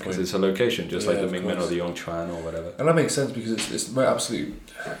location pinpoint. Because it's a location, just like the Mingmen or the Yongquan or whatever. And that makes sense because it's absolutely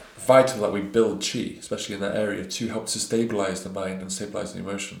vital that we build qi, especially in that area, to help to stabilize the mind and stabilize the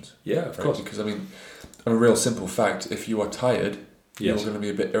emotions. Yeah, of course. Because I mean, a real simple fact: if you are tired, you're going to be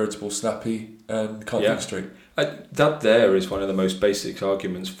a bit irritable, snappy, and can't think straight. That there is one of the most basic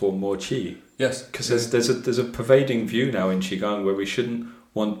arguments for more qi. Yes, because there's a pervading view now in qigong where we shouldn't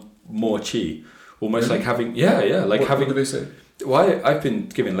want more qi, almost like having What do they say? Well, I've been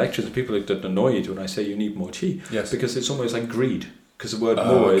giving lectures and people get annoyed when I say you need more qi. Yes, because it's almost like greed. Because the word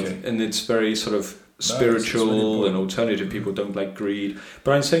more and it's very sort of spiritual and alternative. People don't like greed,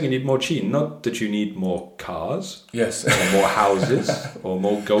 but I'm saying you need more qi, not that you need more cars, or more houses, or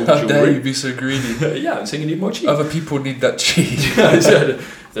more gold jewelry. How dare you be so greedy? Yeah, I'm saying you need more qi. Other people need that qi. I said,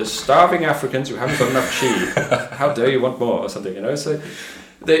 there's starving Africans who haven't got enough qi. How dare you want more, or something, So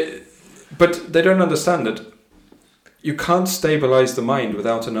but they don't understand that you can't stabilize the mind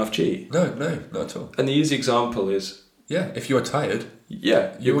without enough qi. No, not at all. And the easy example is, if you're tired,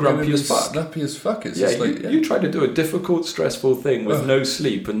 you're grumpy as fuck. Snappy as fuck. It's you try to do a difficult, stressful thing with no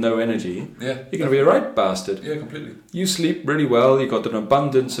sleep and no energy. Yeah, you're going to be a right bastard. Yeah, completely. You sleep really well. You've got an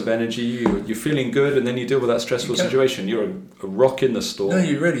abundance of energy. You're feeling good, and then you deal with that stressful situation. You're a rock in the storm. No,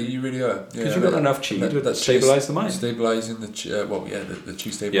 you really are. Because you've got enough qi to stabilize the mind. Stabilizing the qi. The qi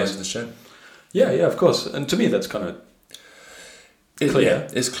stabilizes the shen. Yeah, of course. And to me, that's kind of clear. Yeah,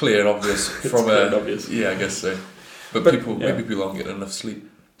 it's clear and obvious obvious. Yeah, I guess so. But maybe people aren't getting enough sleep.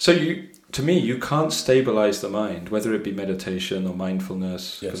 So you can't stabilize the mind, whether it be meditation or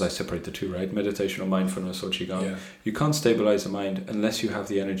mindfulness, because I separate the two, right? Meditation or mindfulness or qigong. Yeah. You can't stabilize the mind unless you have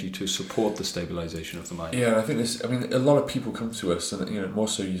the energy to support the stabilization of the mind. Yeah, and I think a lot of people come to us, and more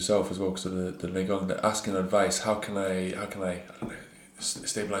so yourself as well, because of the Neigong, they're asking advice. How can I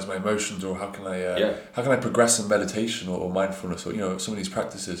stabilize my emotions, or how can I progress in meditation or mindfulness, or some of these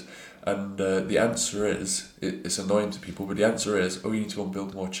practices? And the answer is, it's annoying to people, but the answer is, you need to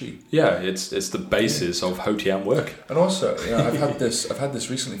build more qi. Yeah, it's the basis of Houtian work. And also, I've had this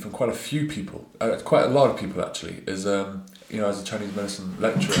recently from quite a few people, quite a lot of people actually. Is as a Chinese medicine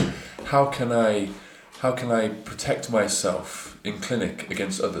lecturer, how can I protect myself in clinic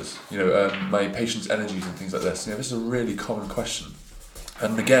against others? My patients' energies and things like this. This is a really common question.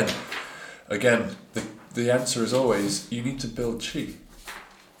 And again, the answer is always, you need to build qi.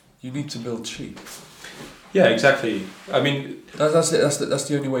 You need to build qi. Yeah, exactly. I mean, that's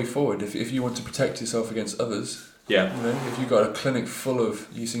the only way forward. If you want to protect yourself against others, if you've got a clinic full of,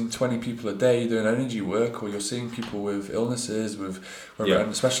 you're seeing 20 people a day doing energy work, or you're seeing people with illnesses, and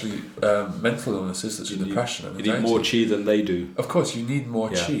especially mental illnesses such as depression and anxiety. You need more qi than they do. Of course, you need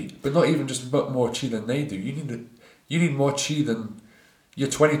more qi, but not even just more qi than they do. You need more qi than your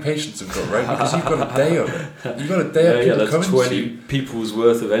 20 patients have got, right? Because you've got a day of it. You've got a day of people coming 20 people's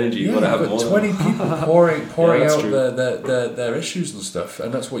worth of energy. You've got to have more. 20 people pouring out their issues and stuff,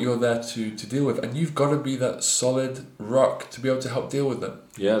 and that's what you're there to deal with. And you've got to be that solid rock to be able to help deal with them.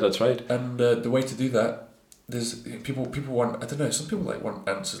 Yeah, that's right. And the way to do that, there's people want, I don't know, some people want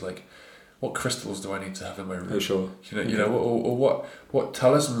answers like, what crystals do I need to have in my room? Oh, sure. Or what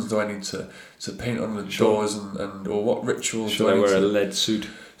talismans do I need to paint on the doors and or what rituals Should do I I need wear to a lead suit?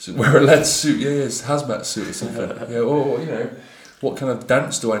 wear a lead suit? Yes, hazmat suit or something. Or what kind of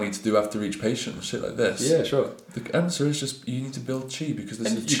dance do I need to do after each patient and shit like this? Yeah, sure. The answer is just you need to build chi because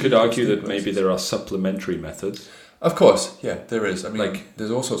this is. You could argue that maybe there are supplementary methods. Of course, yeah, there is. I mean,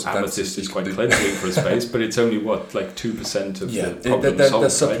 there's all sorts of amethyst is quite cleansing for a space, but it's only 2% of the problem they're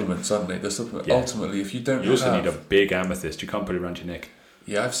solved. supplements, aren't they? They're supplements. Yeah. Ultimately, if you don't, you also need a big amethyst. You can't put it around your neck.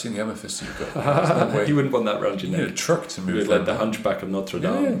 Yeah, I've seen the amethyst you've got. No you wouldn't want that around your neck. You need a truck to move. You'd like the Hunchback of Notre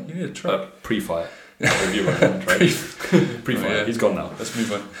Dame. Yeah, you need a truck. Pre-fire. Pre-fire. Yeah. He's gone now. Let's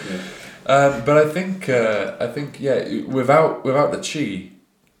move on. Yeah. But I think without the chi,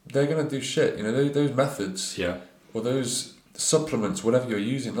 they're gonna do shit. Those methods. Yeah. Or those supplements, whatever you're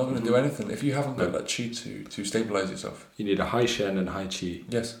using, not going to do anything if you haven't got that chi to stabilize yourself. You need a high shen and high chi.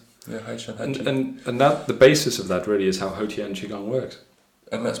 Yes, yeah, high shen, high chi. And that the basis of that really is how Houtian Qigong works.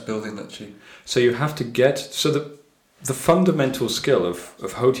 And that's building that chi. So you have to get the fundamental skill of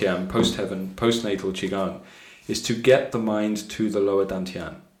Houtian, post-heaven, postnatal Qigong is to get the mind to the lower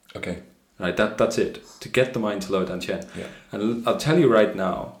Dantian. Okay. Right, that's it. To get the mind to lower Dantian. Yeah. And I'll tell you right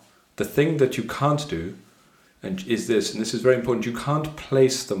now, the thing that you can't do and this is very important, you can't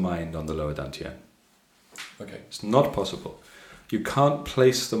place the mind on the lower Dantian. Okay. It's not possible. You can't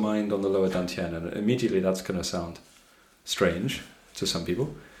place the mind on the lower Dantian, and immediately that's going to sound strange to some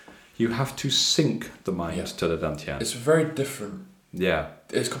people. You have to sink the mind to the Dantian. It's very different. Yeah.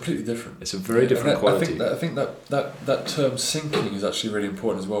 It's completely different. It's a very different quality. I think that term sinking is actually really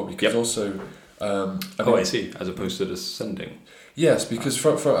important as well, because also... I see, as opposed to descending. Yes, because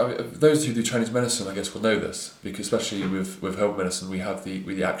for those who do Chinese medicine, I guess will know this, because especially with herbal medicine, we have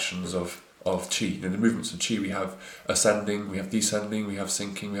the actions of qi. The movements of qi, we have ascending, we have descending, we have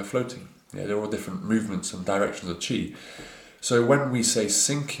sinking, we have floating. Yeah, they're all different movements and directions of qi. So when we say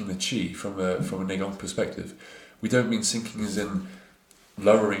sinking the qi from a Neigong perspective, we don't mean sinking as in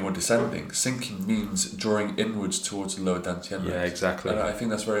lowering or descending. Sinking means drawing inwards towards the lower Dantian. Yeah, exactly. And I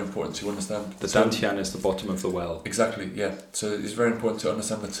think that's very important to understand. The Dantian is the bottom of the well. Exactly, yeah. So it's very important to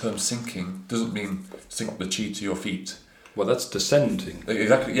understand the term sinking doesn't mean sink the chi to your feet. Well, that's descending.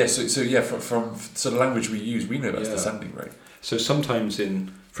 Exactly, yeah. So yeah, from the language we use, we know that's descending, right? So sometimes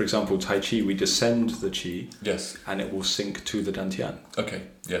in, for example, Tai Chi, we descend the Qi. Yes. And it will sink to the Dantian. Okay.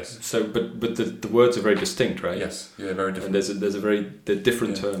 Yes. So, but the words are very distinct, right? Yes. Yeah. Very different. And they're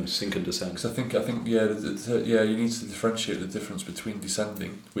different terms, sink and descend. Because I think you need to differentiate the difference between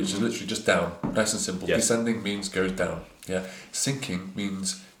descending, which is literally just down, nice and simple. Yes. Descending means goes down. Yeah. Sinking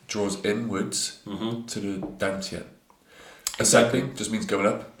means draws inwards to the Dantian. Ascending just means going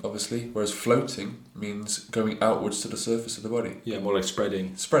up, obviously, whereas floating means going outwards to the surface of the body. Yeah, more like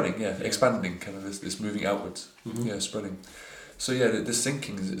spreading. Spreading, yeah. Expanding, kind of this moving outwards. Yeah, spreading. So yeah, the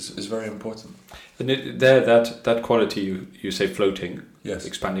sinking is very important. And that quality you say floating, yes,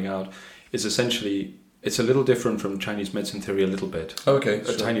 expanding out, is essentially, it's a little different from Chinese medicine theory a little bit. Oh, okay,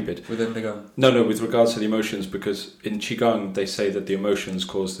 a tiny bit. Within Neigong? No, with regards to the emotions, because in Qigong they say that the emotions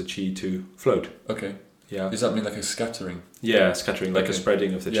cause the Qi to float. Okay. Yeah. Does that mean like a scattering? Yeah, scattering, like a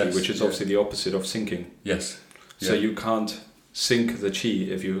spreading of the Qi, which is obviously the opposite of sinking. Yes. So you can't sink the Qi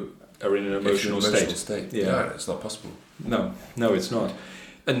if you are in an emotional state. Yeah. No, it's not possible. No, it's not.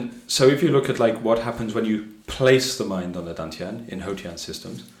 And so if you look at like what happens when you place the mind on the Dantian in Houtian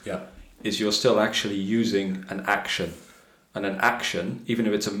systems, is you're still actually using an action. And an action, even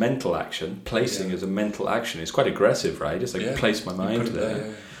if it's a mental action, placing is a mental action. It's quite aggressive, right? It's like place my mind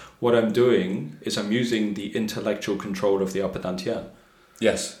there. What I'm doing is I'm using the intellectual control of the upper Dantian.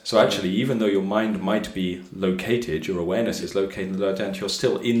 Yes. So actually, even though your mind might be located, your awareness is located in the lower Dantian, you're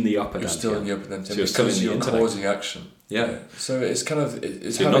still in the upper Dantian. You're still in the upper Dantian. So you're still in the intellect. Causing action. Yeah. So it's kind of...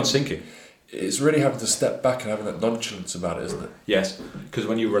 You're not sinking. It's really having to step back and having that nonchalance about it, isn't it? Yes. Because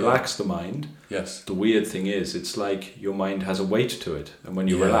when you relax the mind, the weird thing is, it's like your mind has a weight to it. And when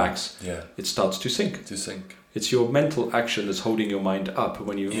you relax, it starts to sink. It's your mental action that's holding your mind up.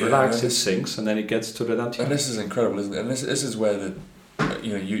 When you relax, it sinks, and then it gets to the Dantian. And this is incredible, isn't it? And this is where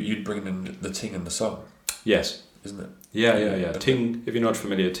you'd bring in the Ting and the Song. Yes. Isn't it? Yeah. Ting, if you're not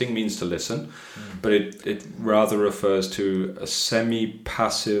familiar, Ting means to listen, but it rather refers to a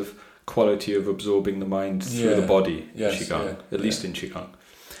semi-passive quality of absorbing the mind through the body in Qigong, at least in Qigong.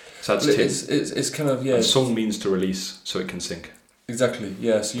 So that's Ting. It's kind of, And Song means to release, so it can sink. Exactly,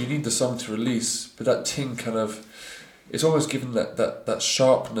 yeah. So you need the Song to release, but that Ting kind of, it's almost given that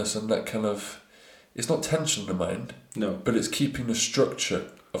sharpness and that kind of, it's not tension in the mind. No. But it's keeping the structure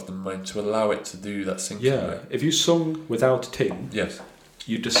of the mind to allow it to do that sinking. Yeah. If you sung without Ting,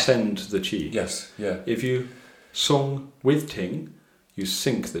 you descend the qi. Yes, yeah. If you sung with ting, you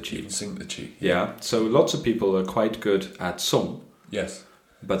sink the You qi. can sink the qi. Yeah. So lots of people are quite good at sung, Yes.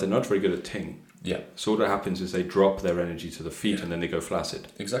 but they're not very good at ting. Yeah. So what happens is they drop their energy to the feet Yeah. and then they go flaccid.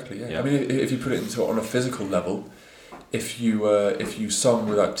 Exactly. Yeah. Yeah. I mean, if you put it into on a physical level, if you sung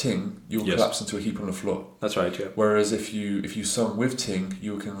without ting, you'll Yes. collapse into a heap on the floor. That's right. Yeah. Whereas if you sung with ting,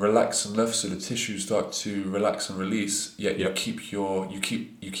 you can relax enough so the tissues start to relax and release. Yet Yep.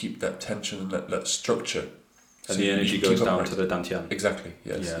 you keep that tension and that structure. And So the you energy keep goes down upright. to the dantian. Exactly.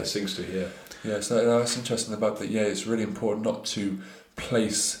 Yes. Yeah, it Yes. sinks to here. Yeah. So that's interesting about that. Yeah, it's really important not to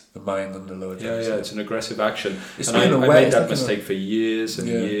place the mind on the lower Yeah, dantian. yeah, it's an aggressive action. It's And I being aware, made it's that not gonna- mistake for years and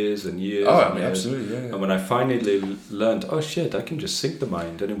Yeah. years and years. Oh, I and mean, years. absolutely. Yeah. And when I finally learned, oh shit, I can just sink the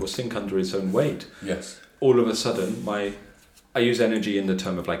mind and it will sink under its own weight. Yes. All of a sudden, I use energy in the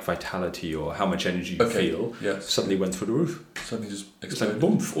term of like vitality or how much energy you Okay. feel, Yes. suddenly went through the roof. Suddenly just It's exploded.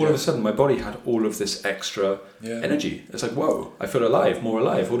 like boom, all of a sudden my body had all of this extra Yeah. energy. It's like, whoa, I feel alive, more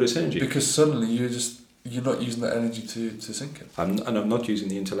alive, all this energy. Because suddenly you're not using that energy to sink it. I'm not using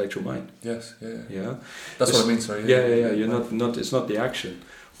the intellectual mind. Yes. Yeah. Yeah. That's It's- what I mean. Sorry. Yeah. You're not. It's not the action.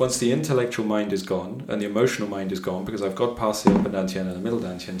 Once the intellectual mind is gone and the emotional mind is gone, because I've got past the upper dantian and the middle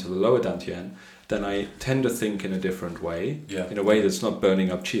dantian to the lower dantian, then I tend to think in a different way, Yeah. in a way that's not burning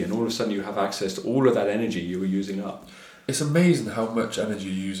up chi, and all of a sudden you have access to all of that energy you were using up. It's amazing how much energy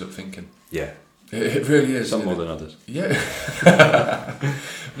you use up thinking. Yeah. It really is. Some more than others. Yeah.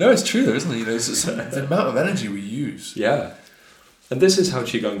 No, it's true though, isn't it? You know, it's the amount of energy we use. Yeah. And this is how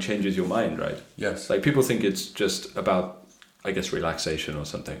qigong changes your mind, right? Yes. Like people think it's just about, I guess, relaxation or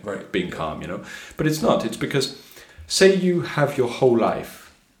something, Right. being calm, but it's not. It's because, say you have your whole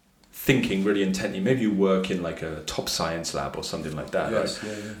life thinking really intently. Maybe you work in like a top science lab or something like that, Yes.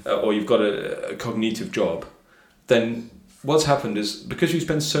 right? Yeah. Or you've got a cognitive job. Then what's happened is, because you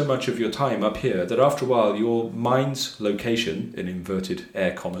spend so much of your time up here, that after a while your mind's location, in inverted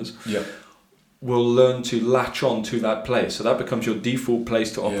air commas, Yeah. will learn to latch on to that place. So that becomes your default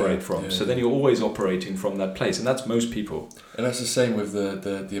place to operate from. Yeah, So then you're always operating from that place. And that's most people. And that's the same with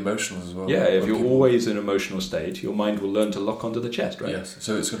the emotionals as well. Yeah, if When you're people- always in an emotional state, your mind will learn to lock onto the chest, right? Yes.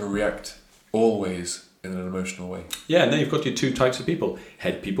 So it's going to react always in an emotional way. Yeah, and then you've got your two types of people.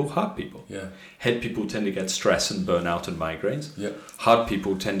 Head people, heart people. Yeah. Head people tend to get stress and burnout and migraines. Yeah. Heart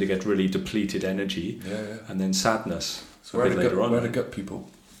people tend to get really depleted energy Yeah. and then sadness So a bit later on. where the gut people?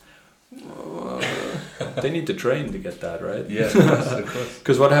 They need to train to get that, right? Yeah, of course.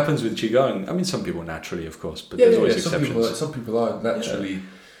 Because what happens with Qigong, I mean, some people naturally, of course, but there's always exceptions. Some people are naturally,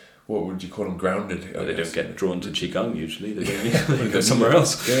 what would you call them, grounded. I But they don't guess. get drawn to Qigong usually. They don't they go somewhere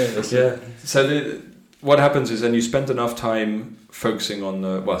else. Yeah, that's Yeah. So what happens is then you spend enough time focusing on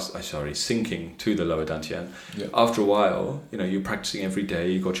sinking to the lower dantian. Yeah. After a while, you're practicing every day,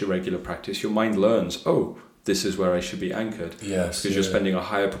 you've got your regular practice, your mind learns, oh, this is where I should be anchored. Yes. Because you're spending a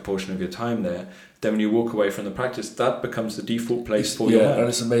higher proportion of your time there. Then when you walk away from the practice, that becomes the default place for your and mind.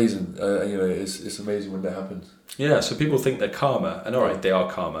 it's amazing. It's amazing when that happens. Yeah, so people think they're calmer, and all right, they are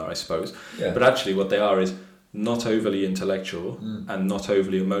calmer, I suppose. Yeah. But actually what they are is not overly intellectual and not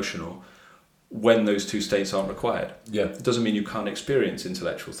overly emotional when those two states aren't required. Yeah. It doesn't mean you can't experience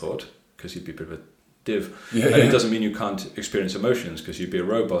intellectual thought, because you'd be a bit of a div. Yeah. And it doesn't mean you can't experience emotions, because you'd be a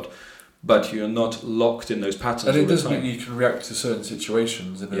robot. But you're not locked in those patterns And all it the does time. mean you can react to certain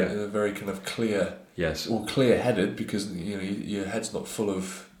situations in a very kind of clear, Yes. or clear-headed, because your head's not full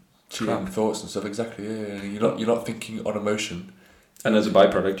of cheating Crap. thoughts and stuff. Exactly. Yeah. You're not thinking on emotion. And as a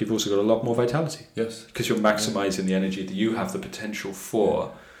byproduct, you've also got a lot more vitality, Yes. because you're maximizing the energy that you have the potential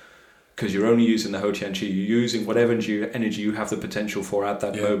for, because you're only using the Hotian Qi, you're using whatever energy you have the potential for at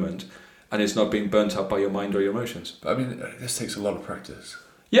that moment, and it's not being burnt up by your mind or your emotions. I mean, this takes a lot of practice.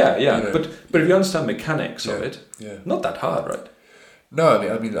 Yeah. You know. But if you understand mechanics of it, Yeah. not that hard, right? No,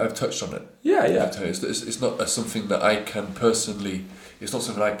 I mean, I've touched on it. Yeah. It's not something that I can personally. It's not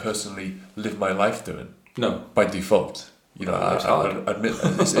something I personally live my life doing No. by default. Life's hard. I admit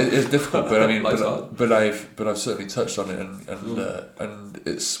it is difficult, but I mean, Life's hard. but I've certainly touched on it, and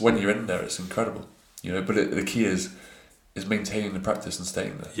it's when you're in there, it's incredible. But the key is maintaining the practice and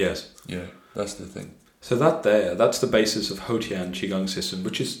staying there. Yes. That's the thing. So that's the basis of Hotian Qigong system,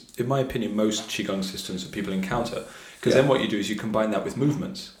 which is, in my opinion, most Qigong systems that people encounter. Because then what you do is you combine that with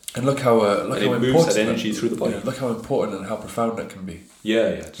movements. And look how And it how moves important that energy through the body. Look how important and how profound that can be. Yeah,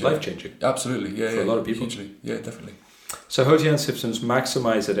 it's life-changing. Absolutely, For a lot of people. Hugely. Yeah, definitely. So Hotian systems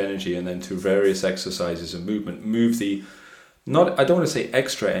maximize that energy, and then through various exercises and movement, move the I don't want to say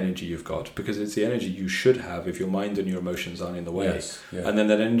extra energy you've got, because it's the energy you should have if your mind and your emotions aren't in the way. Yes, yeah. And then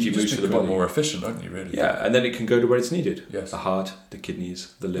that energy You moves just to the become body. more efficient, aren't you, really? Yeah, and then it can go to where it's needed. Yes. The heart, the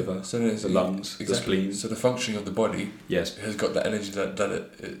kidneys, the liver, So there's- the lungs, exactly. the spleen. So the functioning of the body Yes, has got that energy that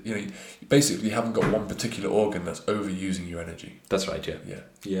it you know, you basically haven't got one particular organ that's overusing your energy. that's right, yeah.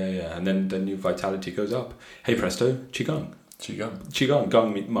 Yeah. Yeah, and then your vitality goes up. Hey presto, Qigong. Qigong. Qigong,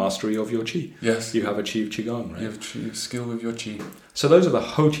 Gong means mastery of your Qi. Yes. You have achieved Qigong, right? You have achieved skill with your Qi. So those are the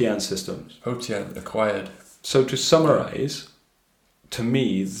Hotian systems. Hotian acquired. So to summarize, to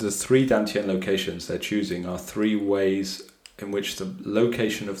me, the 3 Dantian locations they're choosing are 3 ways in which the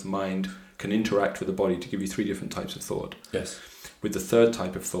location of the mind can interact with the body to give you 3 different types of thought. Yes. With the 3rd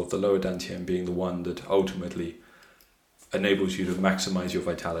type of thought, the lower Dantian, being the one that ultimately enables you to maximize your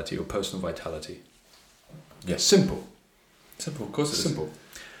vitality or personal vitality. Yes. Simple. Simple, of course it is. Simple.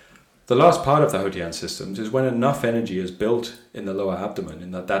 The last part of the Hotian systems is when enough energy is built in the lower abdomen, in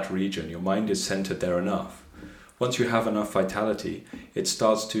that region, your mind is centered there enough. Once you have enough vitality, it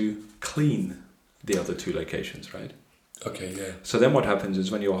starts to clean the other 2 locations, right? Okay, yeah. So then what happens is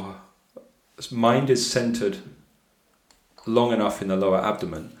when your mind is centered long enough in the lower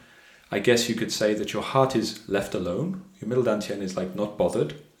abdomen, I guess you could say that your heart is left alone. Your middle dantian is like not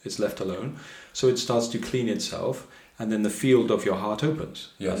bothered, it's left alone. So it starts to clean itself, and then the field of your heart opens.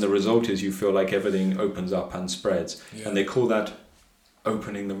 Yes. And the result is you feel like everything opens up and spreads. Yeah. And they call that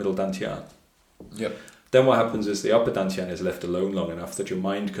opening the middle dantian. Yep. Then what happens is the upper dantian is left alone long enough that your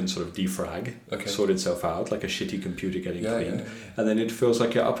mind can sort of defrag, Okay. sort itself out, like a shitty computer getting Yeah, cleaned. yeah. And then it feels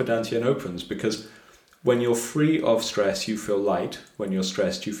like your upper dantian opens, because when you're free of stress, you feel light. When you're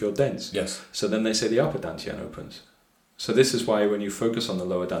stressed, you feel dense. Yes. So then they say the upper dantian opens. So this is why when you focus on the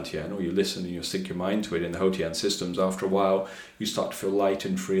lower dantian, or you listen and you sync your mind to it in the Hotian systems, after a while you start to feel light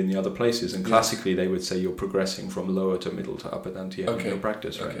and free in the other places. And classically they would say you're progressing from lower to middle to upper dantian in your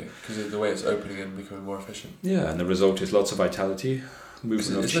practice, right? Okay, because the way it's opening and becoming more efficient. Yeah, and the result is lots of vitality,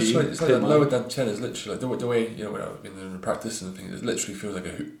 movement of It's chi. literally, it's like clear that lower mind. dantian is literally like the way, you know, when I've been in the practice and things, it literally feels like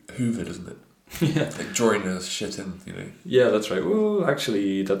a Hoover, doesn't it? Yeah. Like drawing the shit in, you know. Yeah, that's right. Well,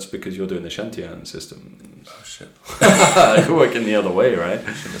 actually, that's because you're doing the Shantian system. Oh shit. You're working the other way, right?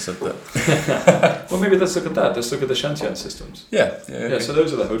 Shouldn't have said that. Well, maybe let's look at that. Let's look at the Shantian systems. Yeah. Yeah. Okay. Yeah, so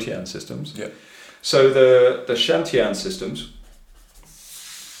those are the Hotian systems. Yeah. So the Shantian systems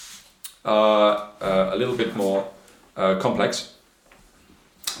are a little bit more complex,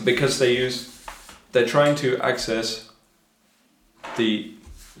 because they're trying to access the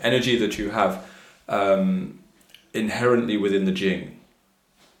energy that you have inherently within the Jing.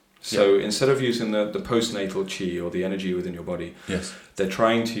 So instead of using the postnatal chi, or the energy within your body, Yes. they're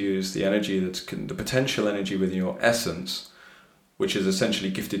trying to use the energy the potential energy within your essence, which is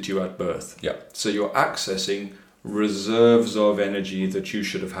essentially gifted to you at birth. Yeah. So you're accessing reserves of energy that you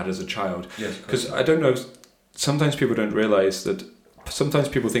should have had as a child. Yes. Because I don't know, sometimes people don't realize that. Sometimes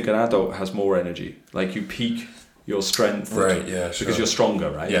people think an adult has more energy, like you peak your strength, Right. Yeah. Sure. because you're stronger,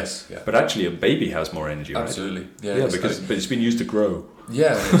 right? Yes. Yeah. But actually, a baby has more energy, right? Absolutely. Yeah. Yeah, it's but it's been used to grow.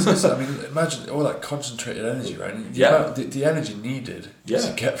 Yeah, I mean, imagine all that concentrated energy, right? The energy needed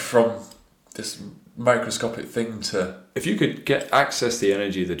to get from this microscopic thing to... If you could access the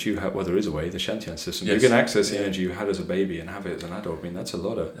energy that you have, well, there is a way, the Shantian system. Yes. You can access the energy you had as a baby and have it as an adult. I mean, that's a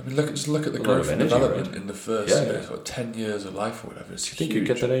lot of... I mean, just look at the a lot growth of and energy, development right? in the first Yeah, yeah. sort of 10 years of life or whatever. It's Do you think you'd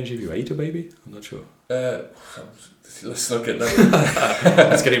get huge. that energy if you ate a baby? I'm not sure. Let's not get that.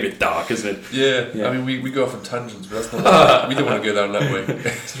 It's getting a bit dark, isn't it? Yeah. I mean, we go off on tangents, but that's not. We don't want to go down that way.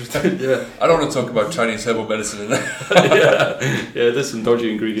 Yeah. I don't want to talk about Chinese herbal medicine in that. Yeah, there's some dodgy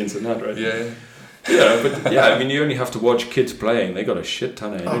ingredients in that, right? Yeah. Yeah, but I mean, you only have to watch kids playing. They got a shit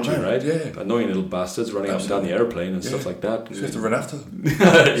ton of energy, man, right? yeah. Annoying little bastards running up and down the airplane and stuff like that. So you have to run after them.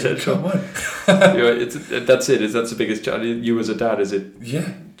 Yeah, sure. Come on. That's it. That's the biggest challenge. You as a dad, is it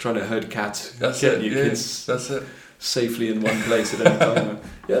Yeah. trying to herd cats, That's getting it. your Yeah. kids That's it. safely in one place at any time?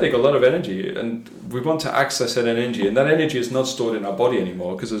 Yeah, they got a lot of energy, and we want to access that energy, and that energy is not stored in our body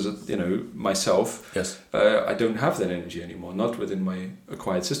anymore, because as myself, Yes. I don't have that energy anymore, not within my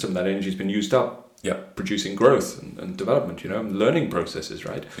acquired system. That energy's been used up, Yeah. producing growth and development, and learning processes,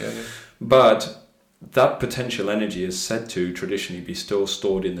 right? Yeah. But that potential energy is said to traditionally be still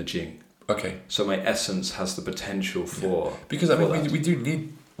stored in the Jing. Okay. So my essence has the potential for... Because I for mean, that.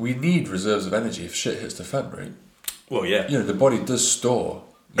 we need reserves of energy if shit hits the fan, right? Well, yeah. You know, the body does store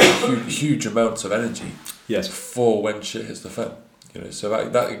huge amounts of energy Yes. for when shit hits the fan. So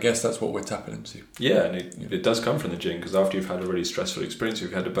I guess that's what we're tapping into. Yeah, and it does come from the Jing, because after you've had a really stressful experience,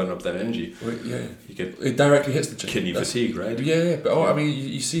 you've had to burn up that energy. Well, yeah, you get it directly hits the Jing. Kidney fatigue, right? Yeah. But I mean,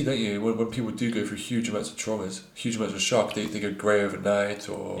 you see, don't you? When people do go through huge amounts of traumas, huge amounts of shock, they go grey overnight,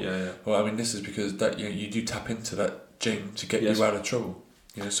 or Well, I mean, this is because that you do tap into that Jing to get you out of trouble.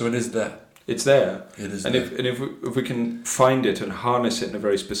 So it is there. It's there. It is and there. If we can find it and harness it in a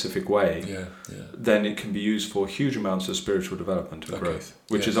very specific way, then it can be used for huge amounts of spiritual development and growth,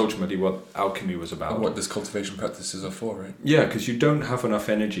 which is ultimately what alchemy was about. And what this cultivation practices are for, right? Yeah, because you don't have enough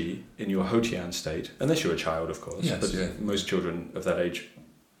energy in your Hotian state, unless you're a child, of course. Yes, but most children of that age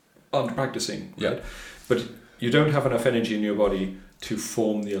aren't practicing, right? Yeah. But you don't have enough energy in your body to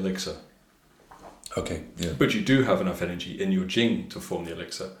form the elixir. Okay, yeah. But you do have enough energy in your Jing to form the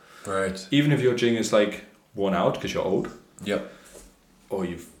elixir. Right. Even if your Jing is like worn out because you're old. Yep. Or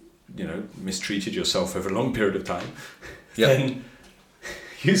you've, mistreated yourself over a long period of time. Yep. Then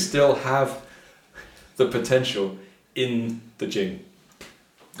you still have the potential in the Jing.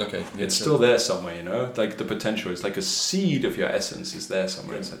 Okay. Yeah, it's still there somewhere, like the potential. It's like a seed of your essence is there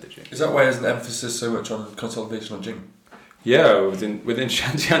somewhere inside the Jing. Is that why there's an emphasis so much on consolidation on Jing? Yeah, within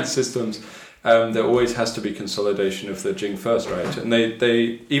Shantian systems, there always has to be consolidation of the Jing first, right? And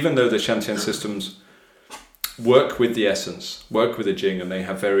they even though the Shantian systems work with the essence, work with the Jing, and they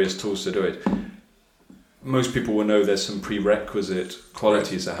have various tools to do it, most people will know there's some prerequisite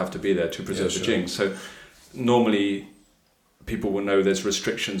qualities that have to be there to preserve the Jing. So normally people will know there's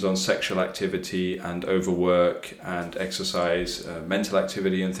restrictions on sexual activity and overwork and exercise, mental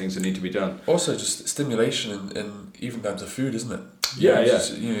activity and things that need to be done. Also just stimulation and even down to food, isn't it? Yeah.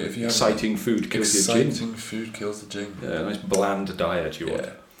 Just, if you have exciting food kills your Jing. Exciting food kills the Jing. Yeah, a nice bland diet you want.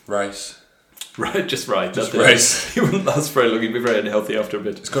 Rice. Right, just right. Just rice. You wouldn't last very long. You'd be very unhealthy after a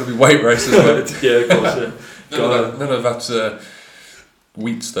bit. It's got to be white rice as well. Yeah, of course. None of that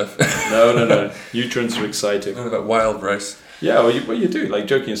wheat stuff. No. Nutrients are exciting. None of that wild rice. Yeah, what you do, like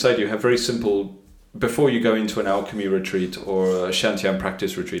joking aside, you have very simple, before you go into an alchemy retreat or a Shantian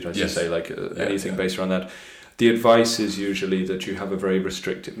practice retreat, I should say, like anything based around that, the advice is usually that you have a very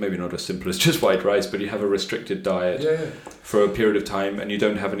restricted, maybe not as simple as just white rice, but you have a restricted diet for a period of time, and you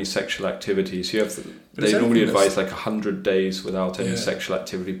don't have any sexual activities. They normally advise like 100 days without any sexual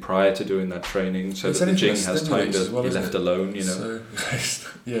activity prior to doing that training, so that the Jing has time to be left alone. So,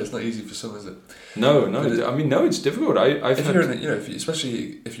 it's not easy for some, is it? No. It's difficult.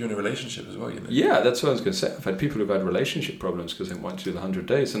 Especially if you're in a relationship as well. Yeah, that's what I was going to say. I've had people who've had relationship problems because they want to do the 100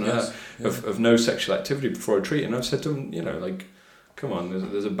 days and of no sexual activity before a retreat, and I've said to them, come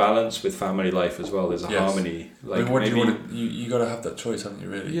on, there's a balance with family life as well. There's a harmony. Like, what do you want to? You got to have that choice, haven't you?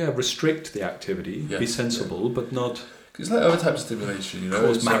 Really? Yeah, restrict the activity. Be sensible, but not. It's like other types of stimulation,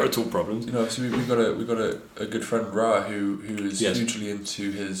 cause marital problems. So we've got a good friend Ra who is hugely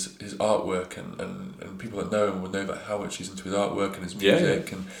into his artwork, and people that know him will know about how much he's into his artwork and his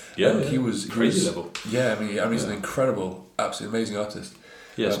music, and he was crazy level. Yeah, I mean he's an incredible, absolutely amazing artist,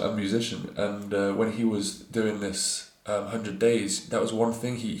 a musician, and when he was doing this 100 days, that was one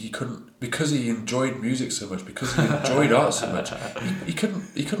thing he couldn't, because he enjoyed music so much, because he enjoyed art so much, he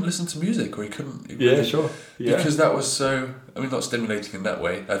couldn't listen to music, or he couldn't because that was so, not stimulating in that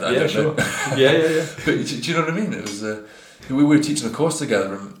way. I don't know. Yeah. But do you know what I mean? It was we were teaching a course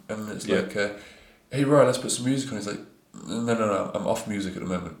together, and it's like, hey Roy, let's put some music on. He's like, no, I'm off music at the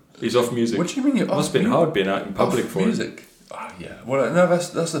moment. He's off music. What do you mean you're off? Must have been hard being out in public for music. Well, no, that's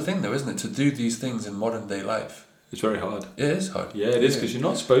the thing though, isn't it? To do these things in modern day life. It's very hard. It is hard. Yeah, it is, because you're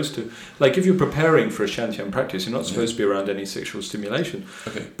not supposed to. Like, if you're preparing for a Shantian practice, you're not supposed to be around any sexual stimulation.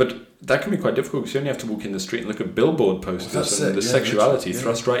 Okay. But that can be quite difficult, because you only have to walk in the street and look at billboard posters and the sexuality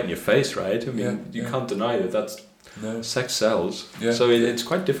thrust right in your face, right? I mean, you can't deny that sex sells. Yeah. So it's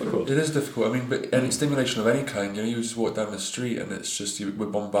quite difficult. It is difficult. But any stimulation of any kind, you just walk down the street and it's just we're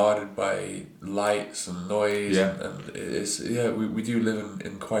bombarded by lights and noise, and it's we do live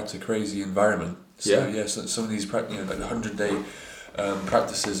in quite a crazy environment. So so some of these like the 100-day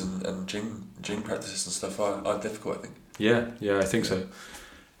practices and Jing practices and stuff are difficult, I think. Yeah, I think so.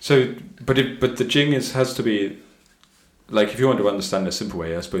 So, but the Jing has to be, like, if you want to understand a simple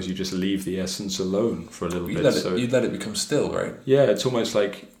way, I suppose you just leave the essence alone for a little bit. You let it become still, right? Yeah, it's almost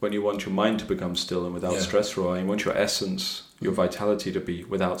like when you want your mind to become still and without stress for a while. You want your essence, your vitality to be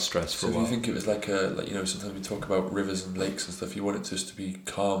without stress for a while. So if you think it was like sometimes we talk about rivers and lakes and stuff, you want it just to be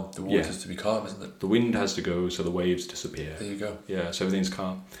calm, the water's to be calm, isn't it? The wind has to go so the waves disappear. There you go. Yeah, so everything's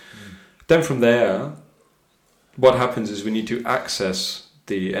calm. Then from there, what happens is we need to access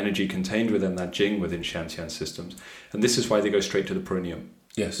the energy contained within that Jing within Shantian systems, and this is why they go straight to the perineum.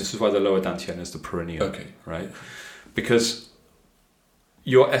 Yes. This is why the lower Dantian is the perineum. Okay. Right? Because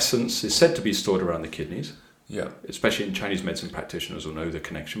your essence is said to be stored around the kidneys. Yeah. Especially in Chinese medicine, practitioners will know the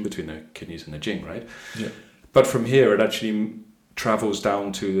connection between the kidneys and the Jing, right? Yeah. But from here, it actually travels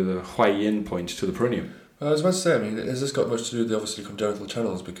down to the Huaiyin point, to the perineum. I was about to say, I mean, has this got much to do with the obviously congenital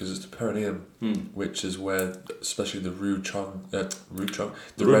channels? Because it's the perineum, which is where, especially the Ren Chong and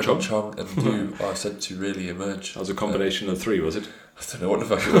Du are said to really emerge. That was a combination of three, was it? I don't know what the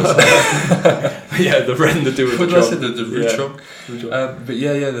fuck it was. Yeah, the Ren, the Du, and the Chong. What did I say? The Ru Chong.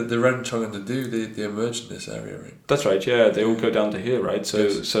 But the Ren Chong and the Du, they emerge in this area, right? That's right, yeah, they all go down to here, right?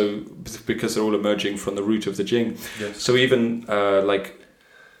 So because they're all emerging from the root of the Jing. Yes. So even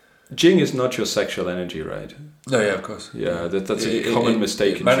Jing is not your sexual energy, right? No, yeah, of course. Yeah, that's a common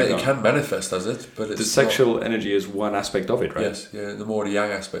mistake in Qigong. Qigong. It can manifest as it, but it's the sexual energy is one aspect of it, right? Yes, yeah, the more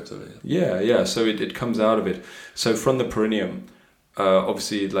yang aspect of it. Yeah, so it comes out of it. So from the perineum,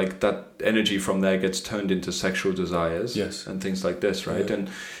 obviously, like that energy from there gets turned into sexual desires, yes, and things like this, right? Yeah.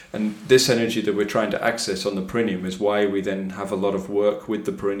 And this energy that we're trying to access on the perineum is why we then have a lot of work with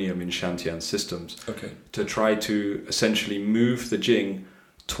the perineum in Shantian systems. Okay. To try to essentially move the Jing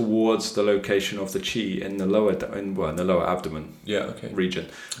towards the location of the Qi in the lower abdomen region,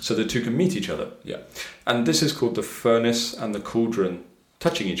 so the two can meet each other. Yeah. And this is called the furnace and the cauldron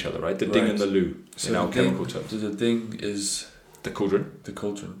touching each other, right? The Ding and the Lu in alchemical terms. The Ding is the cauldron. The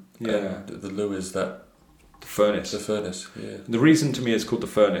cauldron. Yeah. The Lu is that. The furnace. The furnace. Yeah. The reason to me it's called the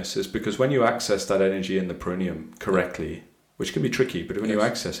furnace is because when you access that energy in the perineum correctly, which can be tricky, but when you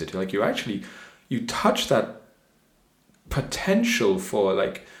access it, like you touch that potential for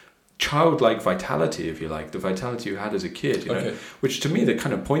like childlike vitality, if you like, the vitality you had as a kid, you know, which to me they're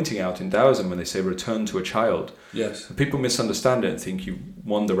kind of pointing out in Taoism when they say return to a child. Yes. And people misunderstand it and think you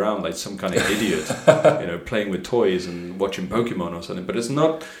wander around like some kind of idiot, playing with toys and watching Pokemon or something. But it's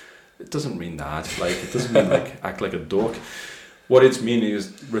not. It doesn't mean that. Like it doesn't mean like act like a dork. What it's meaning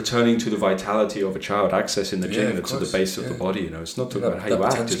is returning to the vitality of a child, accessing the Jing that's at the base of the body. It's not talking about how you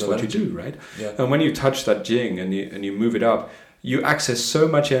act; it's what you do, right? Yeah. And when you touch that Jing and you move it up, you access so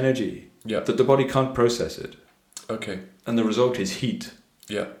much energy that the body can't process it. Okay. And the result is heat.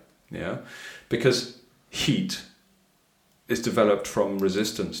 Yeah. Yeah, because heat is developed from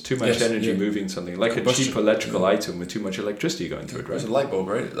resistance. Too much energy moving something like combustion. A cheap electrical item with too much electricity going through it, right? It's a light bulb,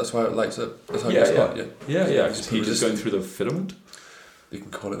 right? That's why it lights up. That's how it gets hot. Yeah. Because heat is going through the filament. You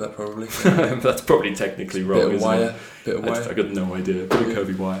can call it that probably. That's probably technically wrong. Bit of wire. I got no idea. Bit of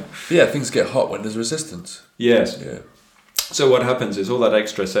curvy wire. Yeah, things get hot when there's resistance. Yes. Yeah. So what happens is all that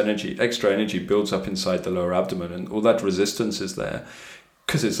extra energy builds up inside the lower abdomen, and all that resistance is there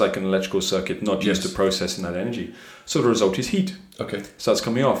because it's like an electrical circuit not used to processing that energy. So the result is heat. Okay. Starts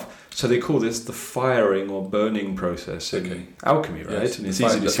coming off. So they call this the firing or burning process in alchemy, right? Yes. And it's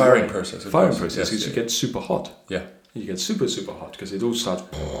easy to see firing process. Firing process because you get super hot. Yeah. You get super, super hot because it all starts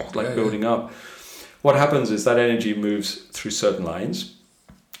building up. What happens is that energy moves through certain lines,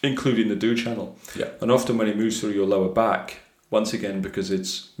 including the Du channel. Yeah. And often when it moves through your lower back, once again, because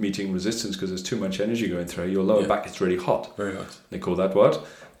it's meeting resistance, because there's too much energy going through, your lower back is really hot. Very hot. They call that what?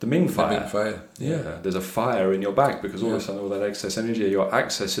 The Ming fire. The Ming fire. Yeah. There's a fire in your back because all of a sudden all that excess energy, you're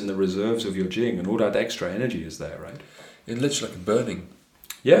accessing the reserves of your Jing, and all that extra energy is there, right? It's literally like a burning.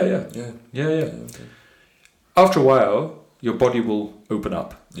 Yeah. Okay. After a while, your body will open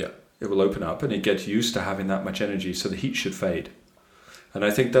up. Yeah. It will open up and it gets used to having that much energy, so the heat should fade. And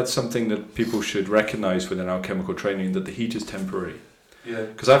I think that's something that people should recognize within alchemical training, that the heat is temporary. Yeah.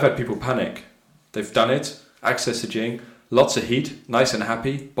 Because I've had people panic. They've done it, access the Jing, lots of heat, nice and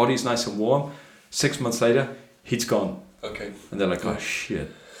happy, body's nice and warm. 6 months later, heat's gone. Okay. And they're like, oh shit,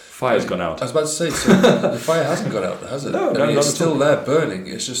 fire's gone out. I was about to say, so the fire hasn't gone out, has it? No, it's still there burning.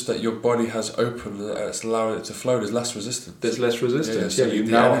 It's just that your body has opened and it's allowing it to flow. There's less resistance. There's less resistance. So you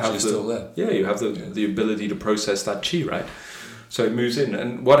now have still there. Yeah, you have the ability to process that Qi, right? So it moves in.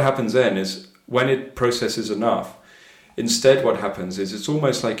 And what happens then is when it processes enough, instead what happens is it's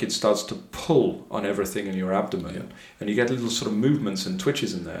almost like it starts to pull on everything in your abdomen. And you get little sort of movements and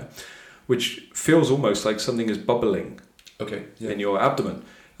twitches in there, which feels almost like something is bubbling in your abdomen.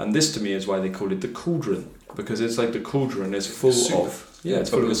 And this to me is why they call it the cauldron, because it's like the cauldron is full of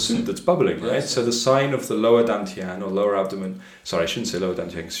it's full of a soup that's bubbling, right? So the sign of the lower dantian or lower abdomen, sorry, I shouldn't say lower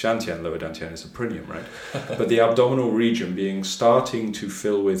dantian, because shantian, lower dantian is a perineum, right? But the abdominal region starting to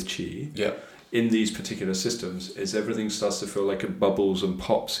fill with qi in these particular systems is everything starts to feel like it bubbles and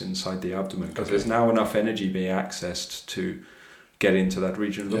pops inside the abdomen, because there's now enough energy being accessed to get into that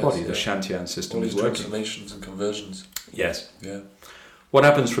region of the body. The shantian system is working. Transformations and conversions. Yes. Yeah. What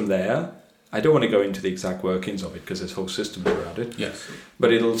happens from there, I don't want to go into the exact workings of it because there's whole systems around it. Yes.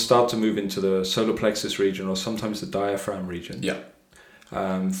 But it'll start to move into the solar plexus region or sometimes the diaphragm region. Yeah.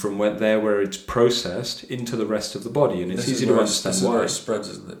 from where it's processed into the rest of the body, and it's easy to understand why. Where it spreads,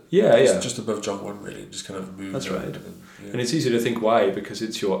 isn't it? Yeah, it's just above John 1, really. It just kind of moves. That's right. And it's easy to think why, because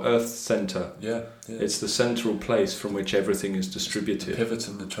it's your earth center. Yeah. It's the central place from which everything is distributed. The pivot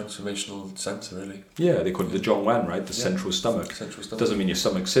and the transformational center, really. Yeah, they call it the Zhongwan, right? The central stomach. Doesn't mean your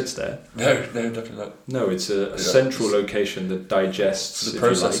stomach sits there. No, definitely not. No, it's a central location that digests. The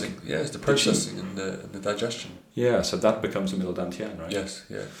processing. Yeah, it's the processing and the digestion. Yeah, so that becomes the middle dantian, right? Yes,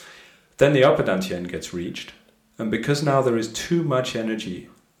 yeah. Then the upper dantian gets reached, and because now there is too much energy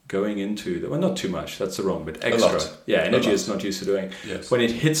going into well, not too much, that's the wrong, but extra. Yeah, energy is not used to doing. Yes. When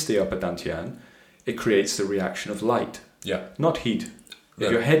it hits the upper dantian, it creates the reaction of light. Yeah. Not heat. No.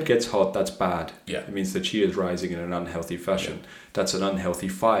 If your head gets hot, that's bad. Yeah. It means the qi is rising in an unhealthy fashion. Yeah. That's an unhealthy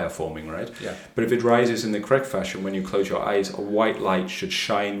fire forming, right? Yeah. But if it rises in the correct fashion, when you close your eyes, a white light should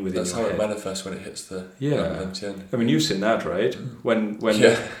shine within your head. That's how it manifests when it hits the dantian. I mean, you've seen that, right? When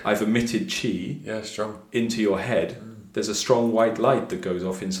I've emitted qi strong. into your head, there's a strong white light that goes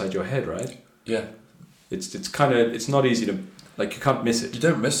off inside your head, right? Yeah. It's not easy to, like, you can't miss it. You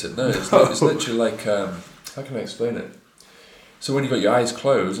don't miss it, no. It's literally like, how can I explain it? So when you've got your eyes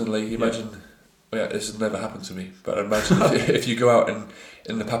closed and like, imagine, this has never happened to me, but imagine if you go out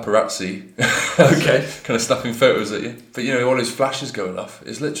in the paparazzi, kind of snapping photos at you, but all those flashes going off,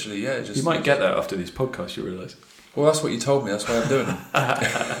 it's literally, You might get that after these podcasts, you realise. Well, that's what you told me, that's why I'm doing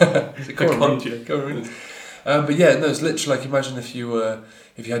it. Come on. But it's literally like, imagine if you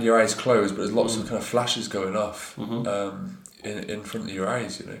had your eyes closed, but there's lots of kind of flashes going off in front of your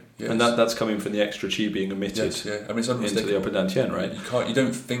eyes, Yes. And that's coming from the extra chi being emitted. Yes, yeah. I mean, it's unmistakable. Into the upper dantian, right? You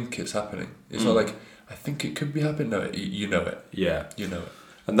don't think it's happening. It's not like, I think it could be happening. No, you know it. Yeah. You know it.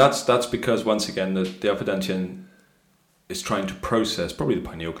 And that's because, once again, the upper dantian is trying to process, probably the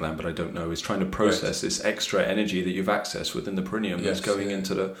pineal gland, but I don't know, is trying to process this extra energy that you've accessed within the perineum that's going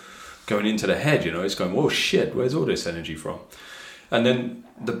into the head, it's going, whoa, shit, where's all this energy from? And then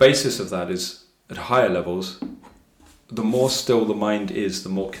the basis of that is, at higher levels, the more still the mind is, the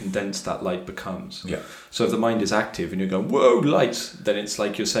more condensed that light becomes. Yeah. So if the mind is active and you're going, whoa, light, then it's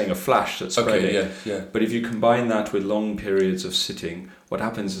like you're saying a flash that's spreading. Okay, yeah. But if you combine that with long periods of sitting, what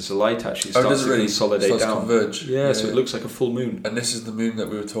happens is the light actually starts to consolidate down. Converge. Yeah, so it looks like a full moon. And this is the moon that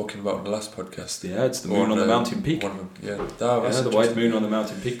we were talking about in the last podcast. Yeah, it's the moon on the mountain peak. The white moon on the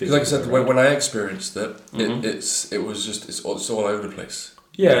mountain peak. Like I said, when I experienced it, it's all over the place.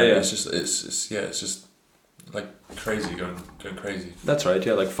 Yeah. It's just like crazy, going crazy. That's right.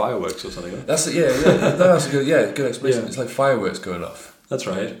 Yeah, like fireworks or something. That's it. Yeah. That's a good explanation. Yeah. It's like fireworks going off. That's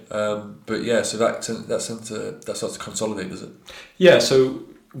right. But so that starts to consolidate, does it? Yeah. So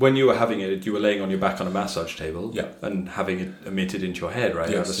when you were having it, you were laying on your back on a massage table, and having it emitted into your head, right,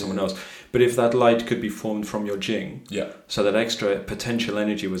 out of someone else. But if that light could be formed from your jing, so that extra potential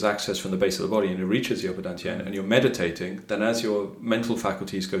energy was accessed from the base of the body and it reaches the upper dantian, and you're meditating, then as your mental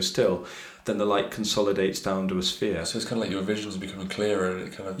faculties go still, then the light consolidates down to a sphere. So it's kind of like your vision's becoming clearer, and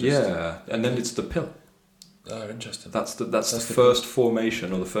it kind of and then it's the pill. Oh, interesting. That's the first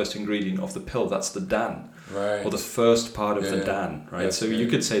formation, or the first ingredient of the pill. That's the dan, right? Or the first part of the dan, right? Yes, so you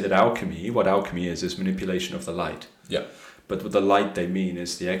could say that what alchemy is manipulation of the light. Yeah. But with the light they mean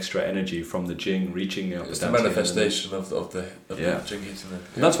is the extra energy from the jing reaching the upper dantian. It's the manifestation of the jing hitting it.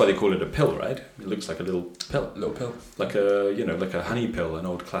 And that's why they call it a pill, right? It looks like a little pill. Like a honey pill, an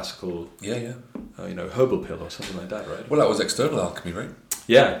old classical herbal pill or something like that, right? Well, that was external alchemy, right?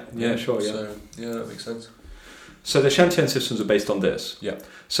 Yeah, sure, yeah. So, that makes sense. So the Shantian systems are based on this. Yeah.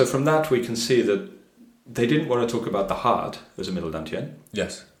 So from that we can see that they didn't want to talk about the heart as a middle dantian.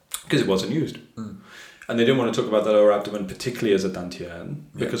 Yes. Because it wasn't used. And they didn't want to talk about the lower abdomen particularly as a dantian,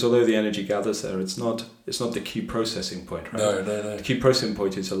 because although the energy gathers there, it's not the key processing point, right? No. The key processing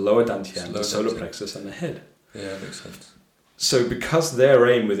point is the lower dantian, the solar plexus, and the head. Yeah, that makes sense. So because their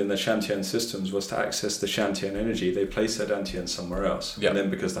aim within the Shantian systems was to access the Shantian energy, they placed their dantian somewhere else. Yeah. And then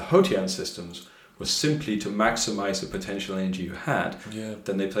because the Hotian systems was simply to maximize the potential energy you had,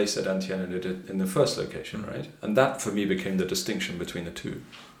 then they placed their dantian in the first location, right? And that for me became the distinction between the two.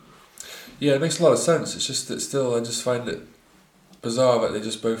 Yeah, it makes a lot of sense. It's just that still I just find it bizarre that they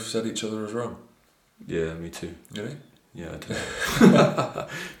just both said each other was wrong. Yeah, me too. Really? Yeah, I do.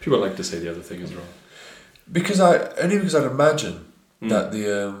 People like to say the other thing is wrong. Because I'd imagine that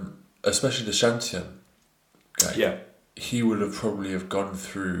the especially the Shantian guy, he would have probably have gone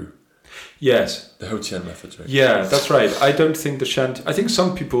through the Hotian methods, right? Yeah, that's right. I don't think I think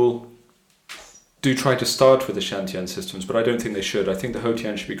some people do try to start with the Shantian systems, but I don't think they should. I think the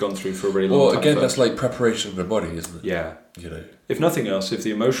Hotian should be gone through for a very long time. Well, again, that's like preparation of the body, isn't it? Yeah. If nothing else, if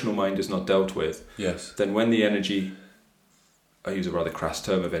the emotional mind is not dealt with, then when the energy I use a rather crass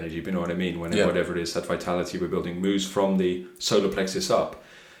term of energy, but you know what I mean, when whatever it is, that vitality we're building moves from the solar plexus up,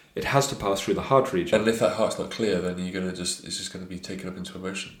 it has to pass through the heart region. And if that heart's not clear, then it's just going to be taken up into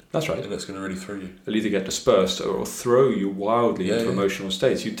emotion. That's right. And it's going to really throw you. It'll either get dispersed or throw you wildly into emotional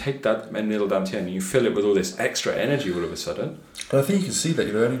states. You take that middle dantian and you fill it with all this extra energy all of a sudden. And I think you can see that,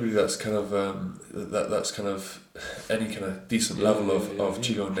 anybody that's kind of that's kind of any kind of decent level of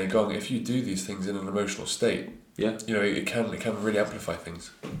Qigong Neigong, if you do these things in an emotional state, it can really amplify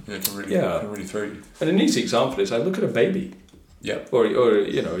things. It can really throw you. And an easy example is I look at a baby. Yeah. Or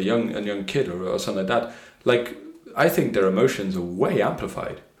a young kid or something like that. Like, I think their emotions are way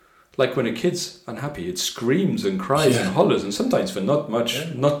amplified. Like when a kid's unhappy, it screams and cries and hollers, and sometimes for not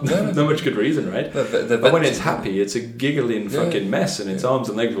much good reason, right? But when it's happy, it's a giggling fucking mess, and its arms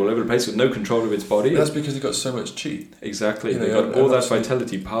and legs all over the place with no control of its body. That's because they've got so much chi. Exactly, they've got all that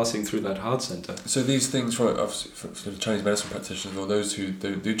vitality passing through that heart center. So these things, for Chinese medicine practitioners or those who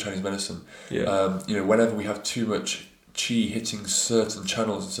don't do Chinese medicine, whenever we have too much chi hitting certain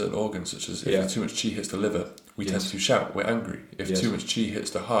channels and certain organs, such as if too much chi hits the liver, we tend to shout, we're angry. If too much chi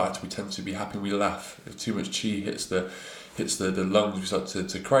hits the heart, we tend to be happy, we laugh. If too much chi hits the lungs, we start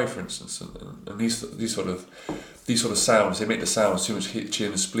to cry, for instance. And these sort of sounds, they make the sounds. Too much chi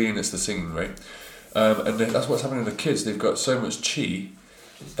in the spleen, it's the singing, right? And that's what's happening to the kids. They've got so much chi.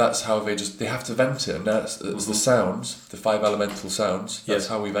 That's how they have to vent it, and that's the sounds, the 5 elemental sounds. That's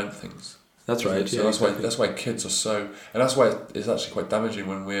how we vent things. That's right. So that's why kids are so, and that's why it's actually quite damaging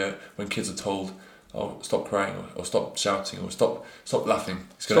when kids are told, "Oh, stop crying," or "Stop shouting," or "Stop laughing."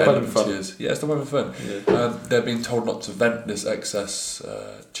 It's going to end up in tears. Yeah, stop having fun. Yeah. They're being told not to vent this excess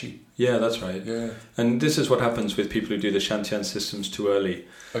chi. Yeah, that's right. Yeah. And this is what happens with people who do the Shantian systems too early.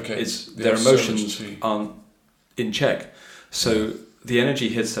 Okay. It's their emotions aren't in check, so the energy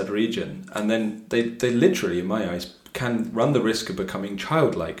hits that region, and then they literally, in my eyes, can run the risk of becoming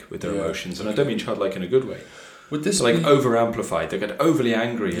childlike with their emotions, and I don't mean childlike in a good way. Would this be over amplified? They get overly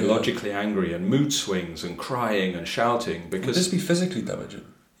angry, illogically angry, and mood swings, and crying and shouting. Because would this be physically damaging?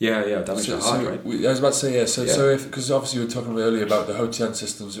 Yeah, damage the heart, right? I was about to say So if, because obviously you were talking earlier about the Hotian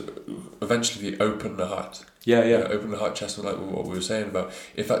systems, eventually they open the heart. Open the heart chest, like what we were saying about.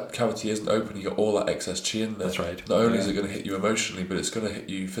 If that cavity isn't open, you got all that excess chi in there. That's right. Not only is it going to hit you emotionally, but it's going to hit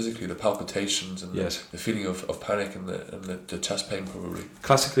you physically. The palpitations and the feeling of panic and the chest pain probably.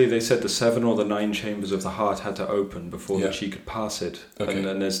 Classically, they said the 7 or the 9 chambers of the heart had to open before the chi could pass it. Okay.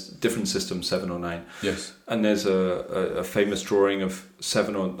 And there's different systems, 7 or 9. Yes. And there's a famous drawing of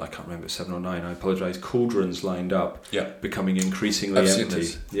 7 or I can't remember 7 or 9. I apologise. Cauldrons lined up, becoming increasingly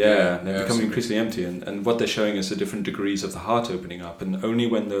empty. They're becoming increasingly empty, and what they're showing is the different degrees of the heart opening up, and only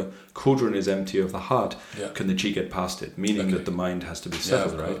when the cauldron is empty of the heart can the chi get past it, meaning that the mind has to be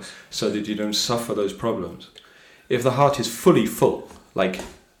settled, right? So that you don't suffer those problems. If the heart is fully full, like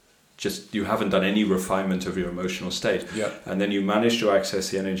just you haven't done any refinement of your emotional state, and then you manage to access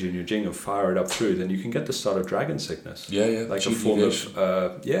the energy in your jing and fire it up through, then you can get the start of dragon sickness. Like a form of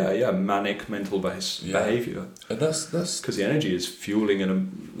manic mental behavior. And that's because the energy is fueling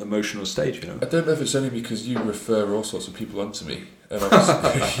an emotional state. I don't know if it's only because you refer all sorts of people onto me, and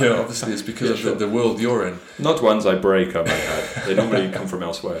obviously, obviously it's because of the world you're in. Not ones I break, I might add. They normally come from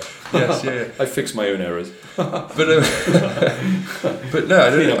elsewhere. I fix my own errors. But no, I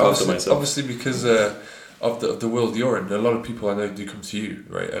don't know. Obviously, because of the world you're in, a lot of people I know do come to you,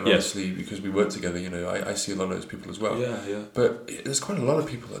 right? And obviously, because we work together, I see a lot of those people as well. But there's quite a lot of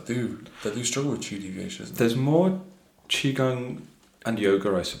people that do struggle with chi deviations. There's more qigong and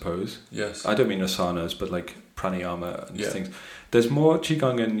yoga, I suppose. Yes. I don't mean asanas, but like pranayama and things. There's more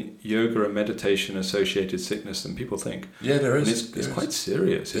qigong and yoga and meditation associated sickness than people think. Yeah, there is. And it's quite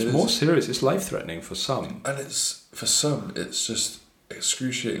serious. It's more serious. It's life-threatening for some. And for some, it's just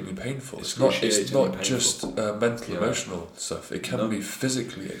excruciatingly painful. It's not just mental, emotional stuff. It can be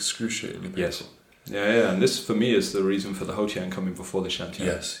physically excruciatingly painful. Yes. Yeah, and this for me is the reason for the Hotian coming before the Shantian.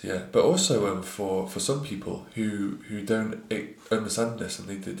 Yes, but also for some people who don't understand this and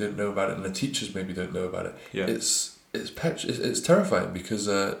they don't know about it, and the teachers maybe don't know about it. It's terrifying because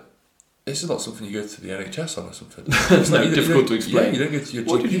it's not something you go to the NHS on or something. It's difficult to explain. Yeah, you don't go to your GP.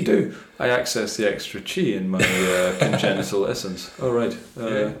 What did you do? I access the extra chi in my congenital essence. Oh right.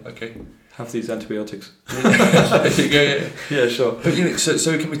 Okay. Have these antibiotics. Yeah, sure. But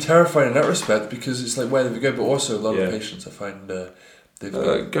so it can be terrifying in that respect because it's like where do we go? But also a lot of patients I find they've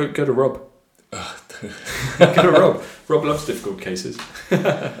go to Rob. Go to Rob. Rob loves difficult cases.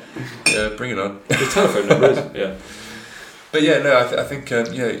 Bring it on. The telephone number is But I think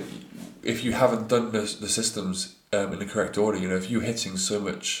if you haven't done the systems in the correct order, if you're hitting so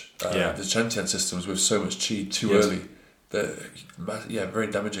much the Shantian systems with so much chi too early, they're very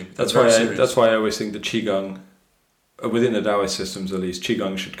damaging. That's why I always think the Qigong, within the Taoist systems at least,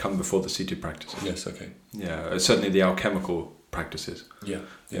 Qigong should come before the seated practices. Yes, okay. Yeah, certainly the alchemical practices. Yeah.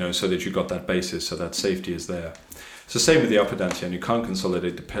 So that you got that basis, so that safety is there. It's the same with the upper dantian. You can't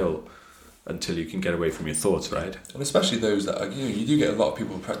consolidate the pill until you can get away from your thoughts, right? And especially those that are, you do get a lot of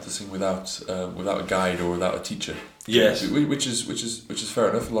people practicing without a guide or without a teacher. Yes. Which is fair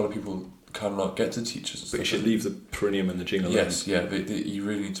enough. A lot of people cannot get to teachers. But you should leave the perineum and the jing alone. Yes, yeah. You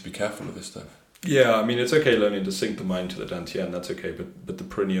really need to be careful of this stuff. Yeah, I mean, it's okay learning to sync the mind to the dantian, that's okay, but the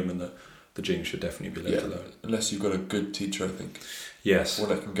perineum and the jing should definitely be left alone. Unless you've got a good teacher, I think. Yes. One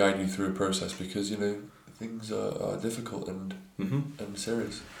that can guide you through a process, because, things are difficult and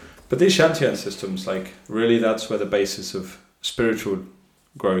serious. But these Shantian systems, really that's where the basis of spiritual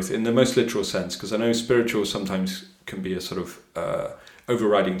growth, in the most literal sense, because I know spiritual sometimes can be a sort of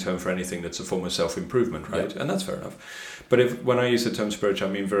overriding term for anything that's a form of self-improvement, right? Yeah. And that's fair enough. But when I use the term spiritual,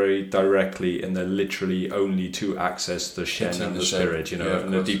 I mean very directly in the literally only to access the Shen and the spirit,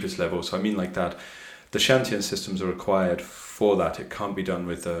 on the deepest level. So I mean like that. The Shantian systems are required for that. It can't be done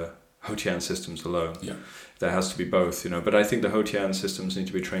with the Hotian systems alone. Yeah. There has to be both, But I think the Hotian systems need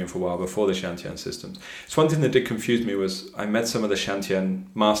to be trained for a while before the Shantian systems. It's one thing that did confuse me was I met some of the Shantian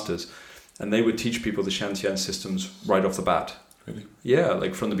masters, and they would teach people the Shantian systems right off the bat. Really? Yeah,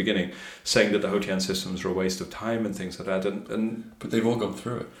 from the beginning, saying that the Hotian systems are a waste of time and things like that. But they've all gone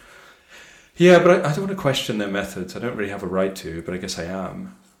through it. Yeah, but I don't want to question their methods. I don't really have a right to, but I guess I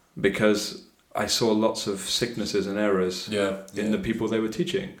am. Because I saw lots of sicknesses and errors in the people they were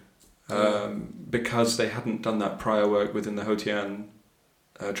teaching. Because they hadn't done that prior work within the Hotian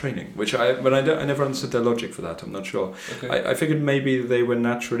training, which I never understood their logic for that. I'm not sure. Okay. I figured maybe they were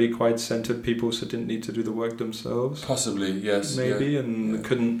naturally quite centered people, so didn't need to do the work themselves. Possibly, yes. Maybe,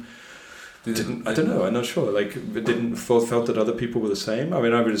 couldn't. I don't know. I'm not sure. Felt that other people were the same. I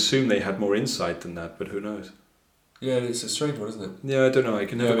mean, I would assume they had more insight than that, but who knows? Yeah, it's a strange one, isn't it? Yeah, I don't know. I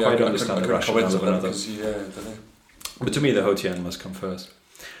can never quite understand the rationale of another. I don't know. But to me, the Hotian must come first.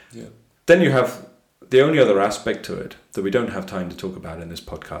 Yeah. Then you have the only other aspect to it that we don't have time to talk about in this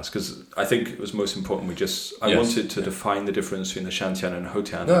podcast, because I think it was most important I wanted to define the difference between the Shantian and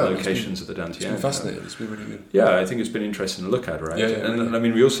Hotian locations of the dantian. It's been fascinating. It's been really good. Yeah, I think it's been interesting to look at, right? Yeah, and I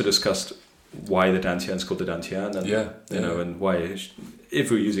mean, we also discussed why the dantian is called the dantian, and and why,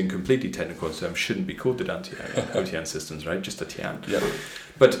 if we're using completely technical terms, shouldn't be called the dantian Hotian systems, right? Just the tian. Yeah.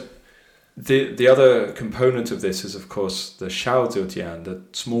 But the other component of this is, of course, the Shao Zutian, the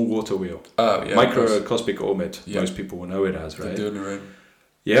small water wheel. Microcosmic orbit, most people will know it as, right?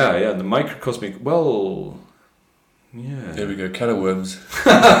 Yeah, and the microcosmic, There we go, can of worms.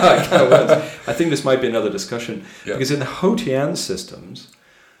 I think this might be another discussion. Yeah. Because in the Hotian systems,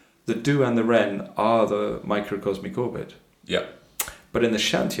 the Du and the Ren are the microcosmic orbit. Yeah. But in the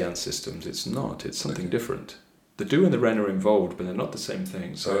Shantian systems, it's not. It's something different. The Du and the Ren are involved, but they're not the same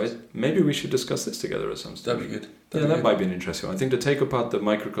thing. So maybe we should discuss this together at some stage. That'd be good. That might be an interesting one. I think to take apart the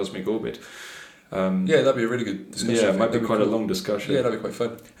microcosmic orbit. That'd be a really good discussion. Yeah, it might be quite a long discussion. Yeah, that'd be quite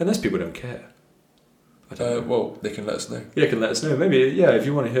fun. Unless people don't care. Well, they can let us know. Yeah, can let us know. Maybe, if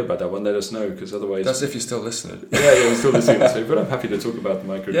you want to hear about that one, let us know, because otherwise... That's if you're still listening. We're still listening. But I'm happy to talk about the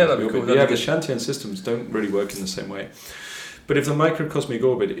microcosmic that'd orbit. Cool. The Shantian systems don't really work in the same way. But if the microcosmic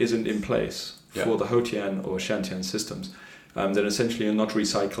orbit isn't in place for the Hotian or Shantian systems, then essentially you're not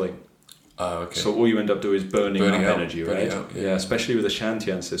recycling. Okay. So all you end up doing is burning up energy, right? Out, especially with the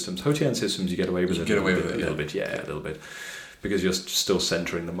Shantian systems. Hotian systems, you get away with it. A little bit. Because you're still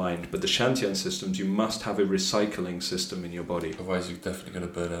centering the mind. But the Shantian systems, you must have a recycling system in your body. Otherwise, you're definitely going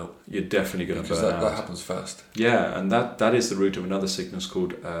to burn out. You're definitely going to burn out. That happens fast. Yeah, and that is the root of another sickness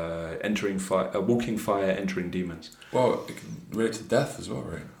called walking fire, entering demons. Well, it can relate to death as well,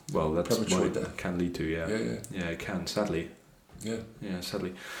 right? Well, that's what it can lead to, Yeah, it can, sadly. Yeah,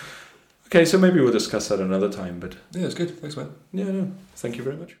 sadly. Okay, so maybe we'll discuss that another time, but... Yeah, it's good. Thanks, man. Yeah, no, thank you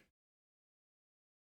very much.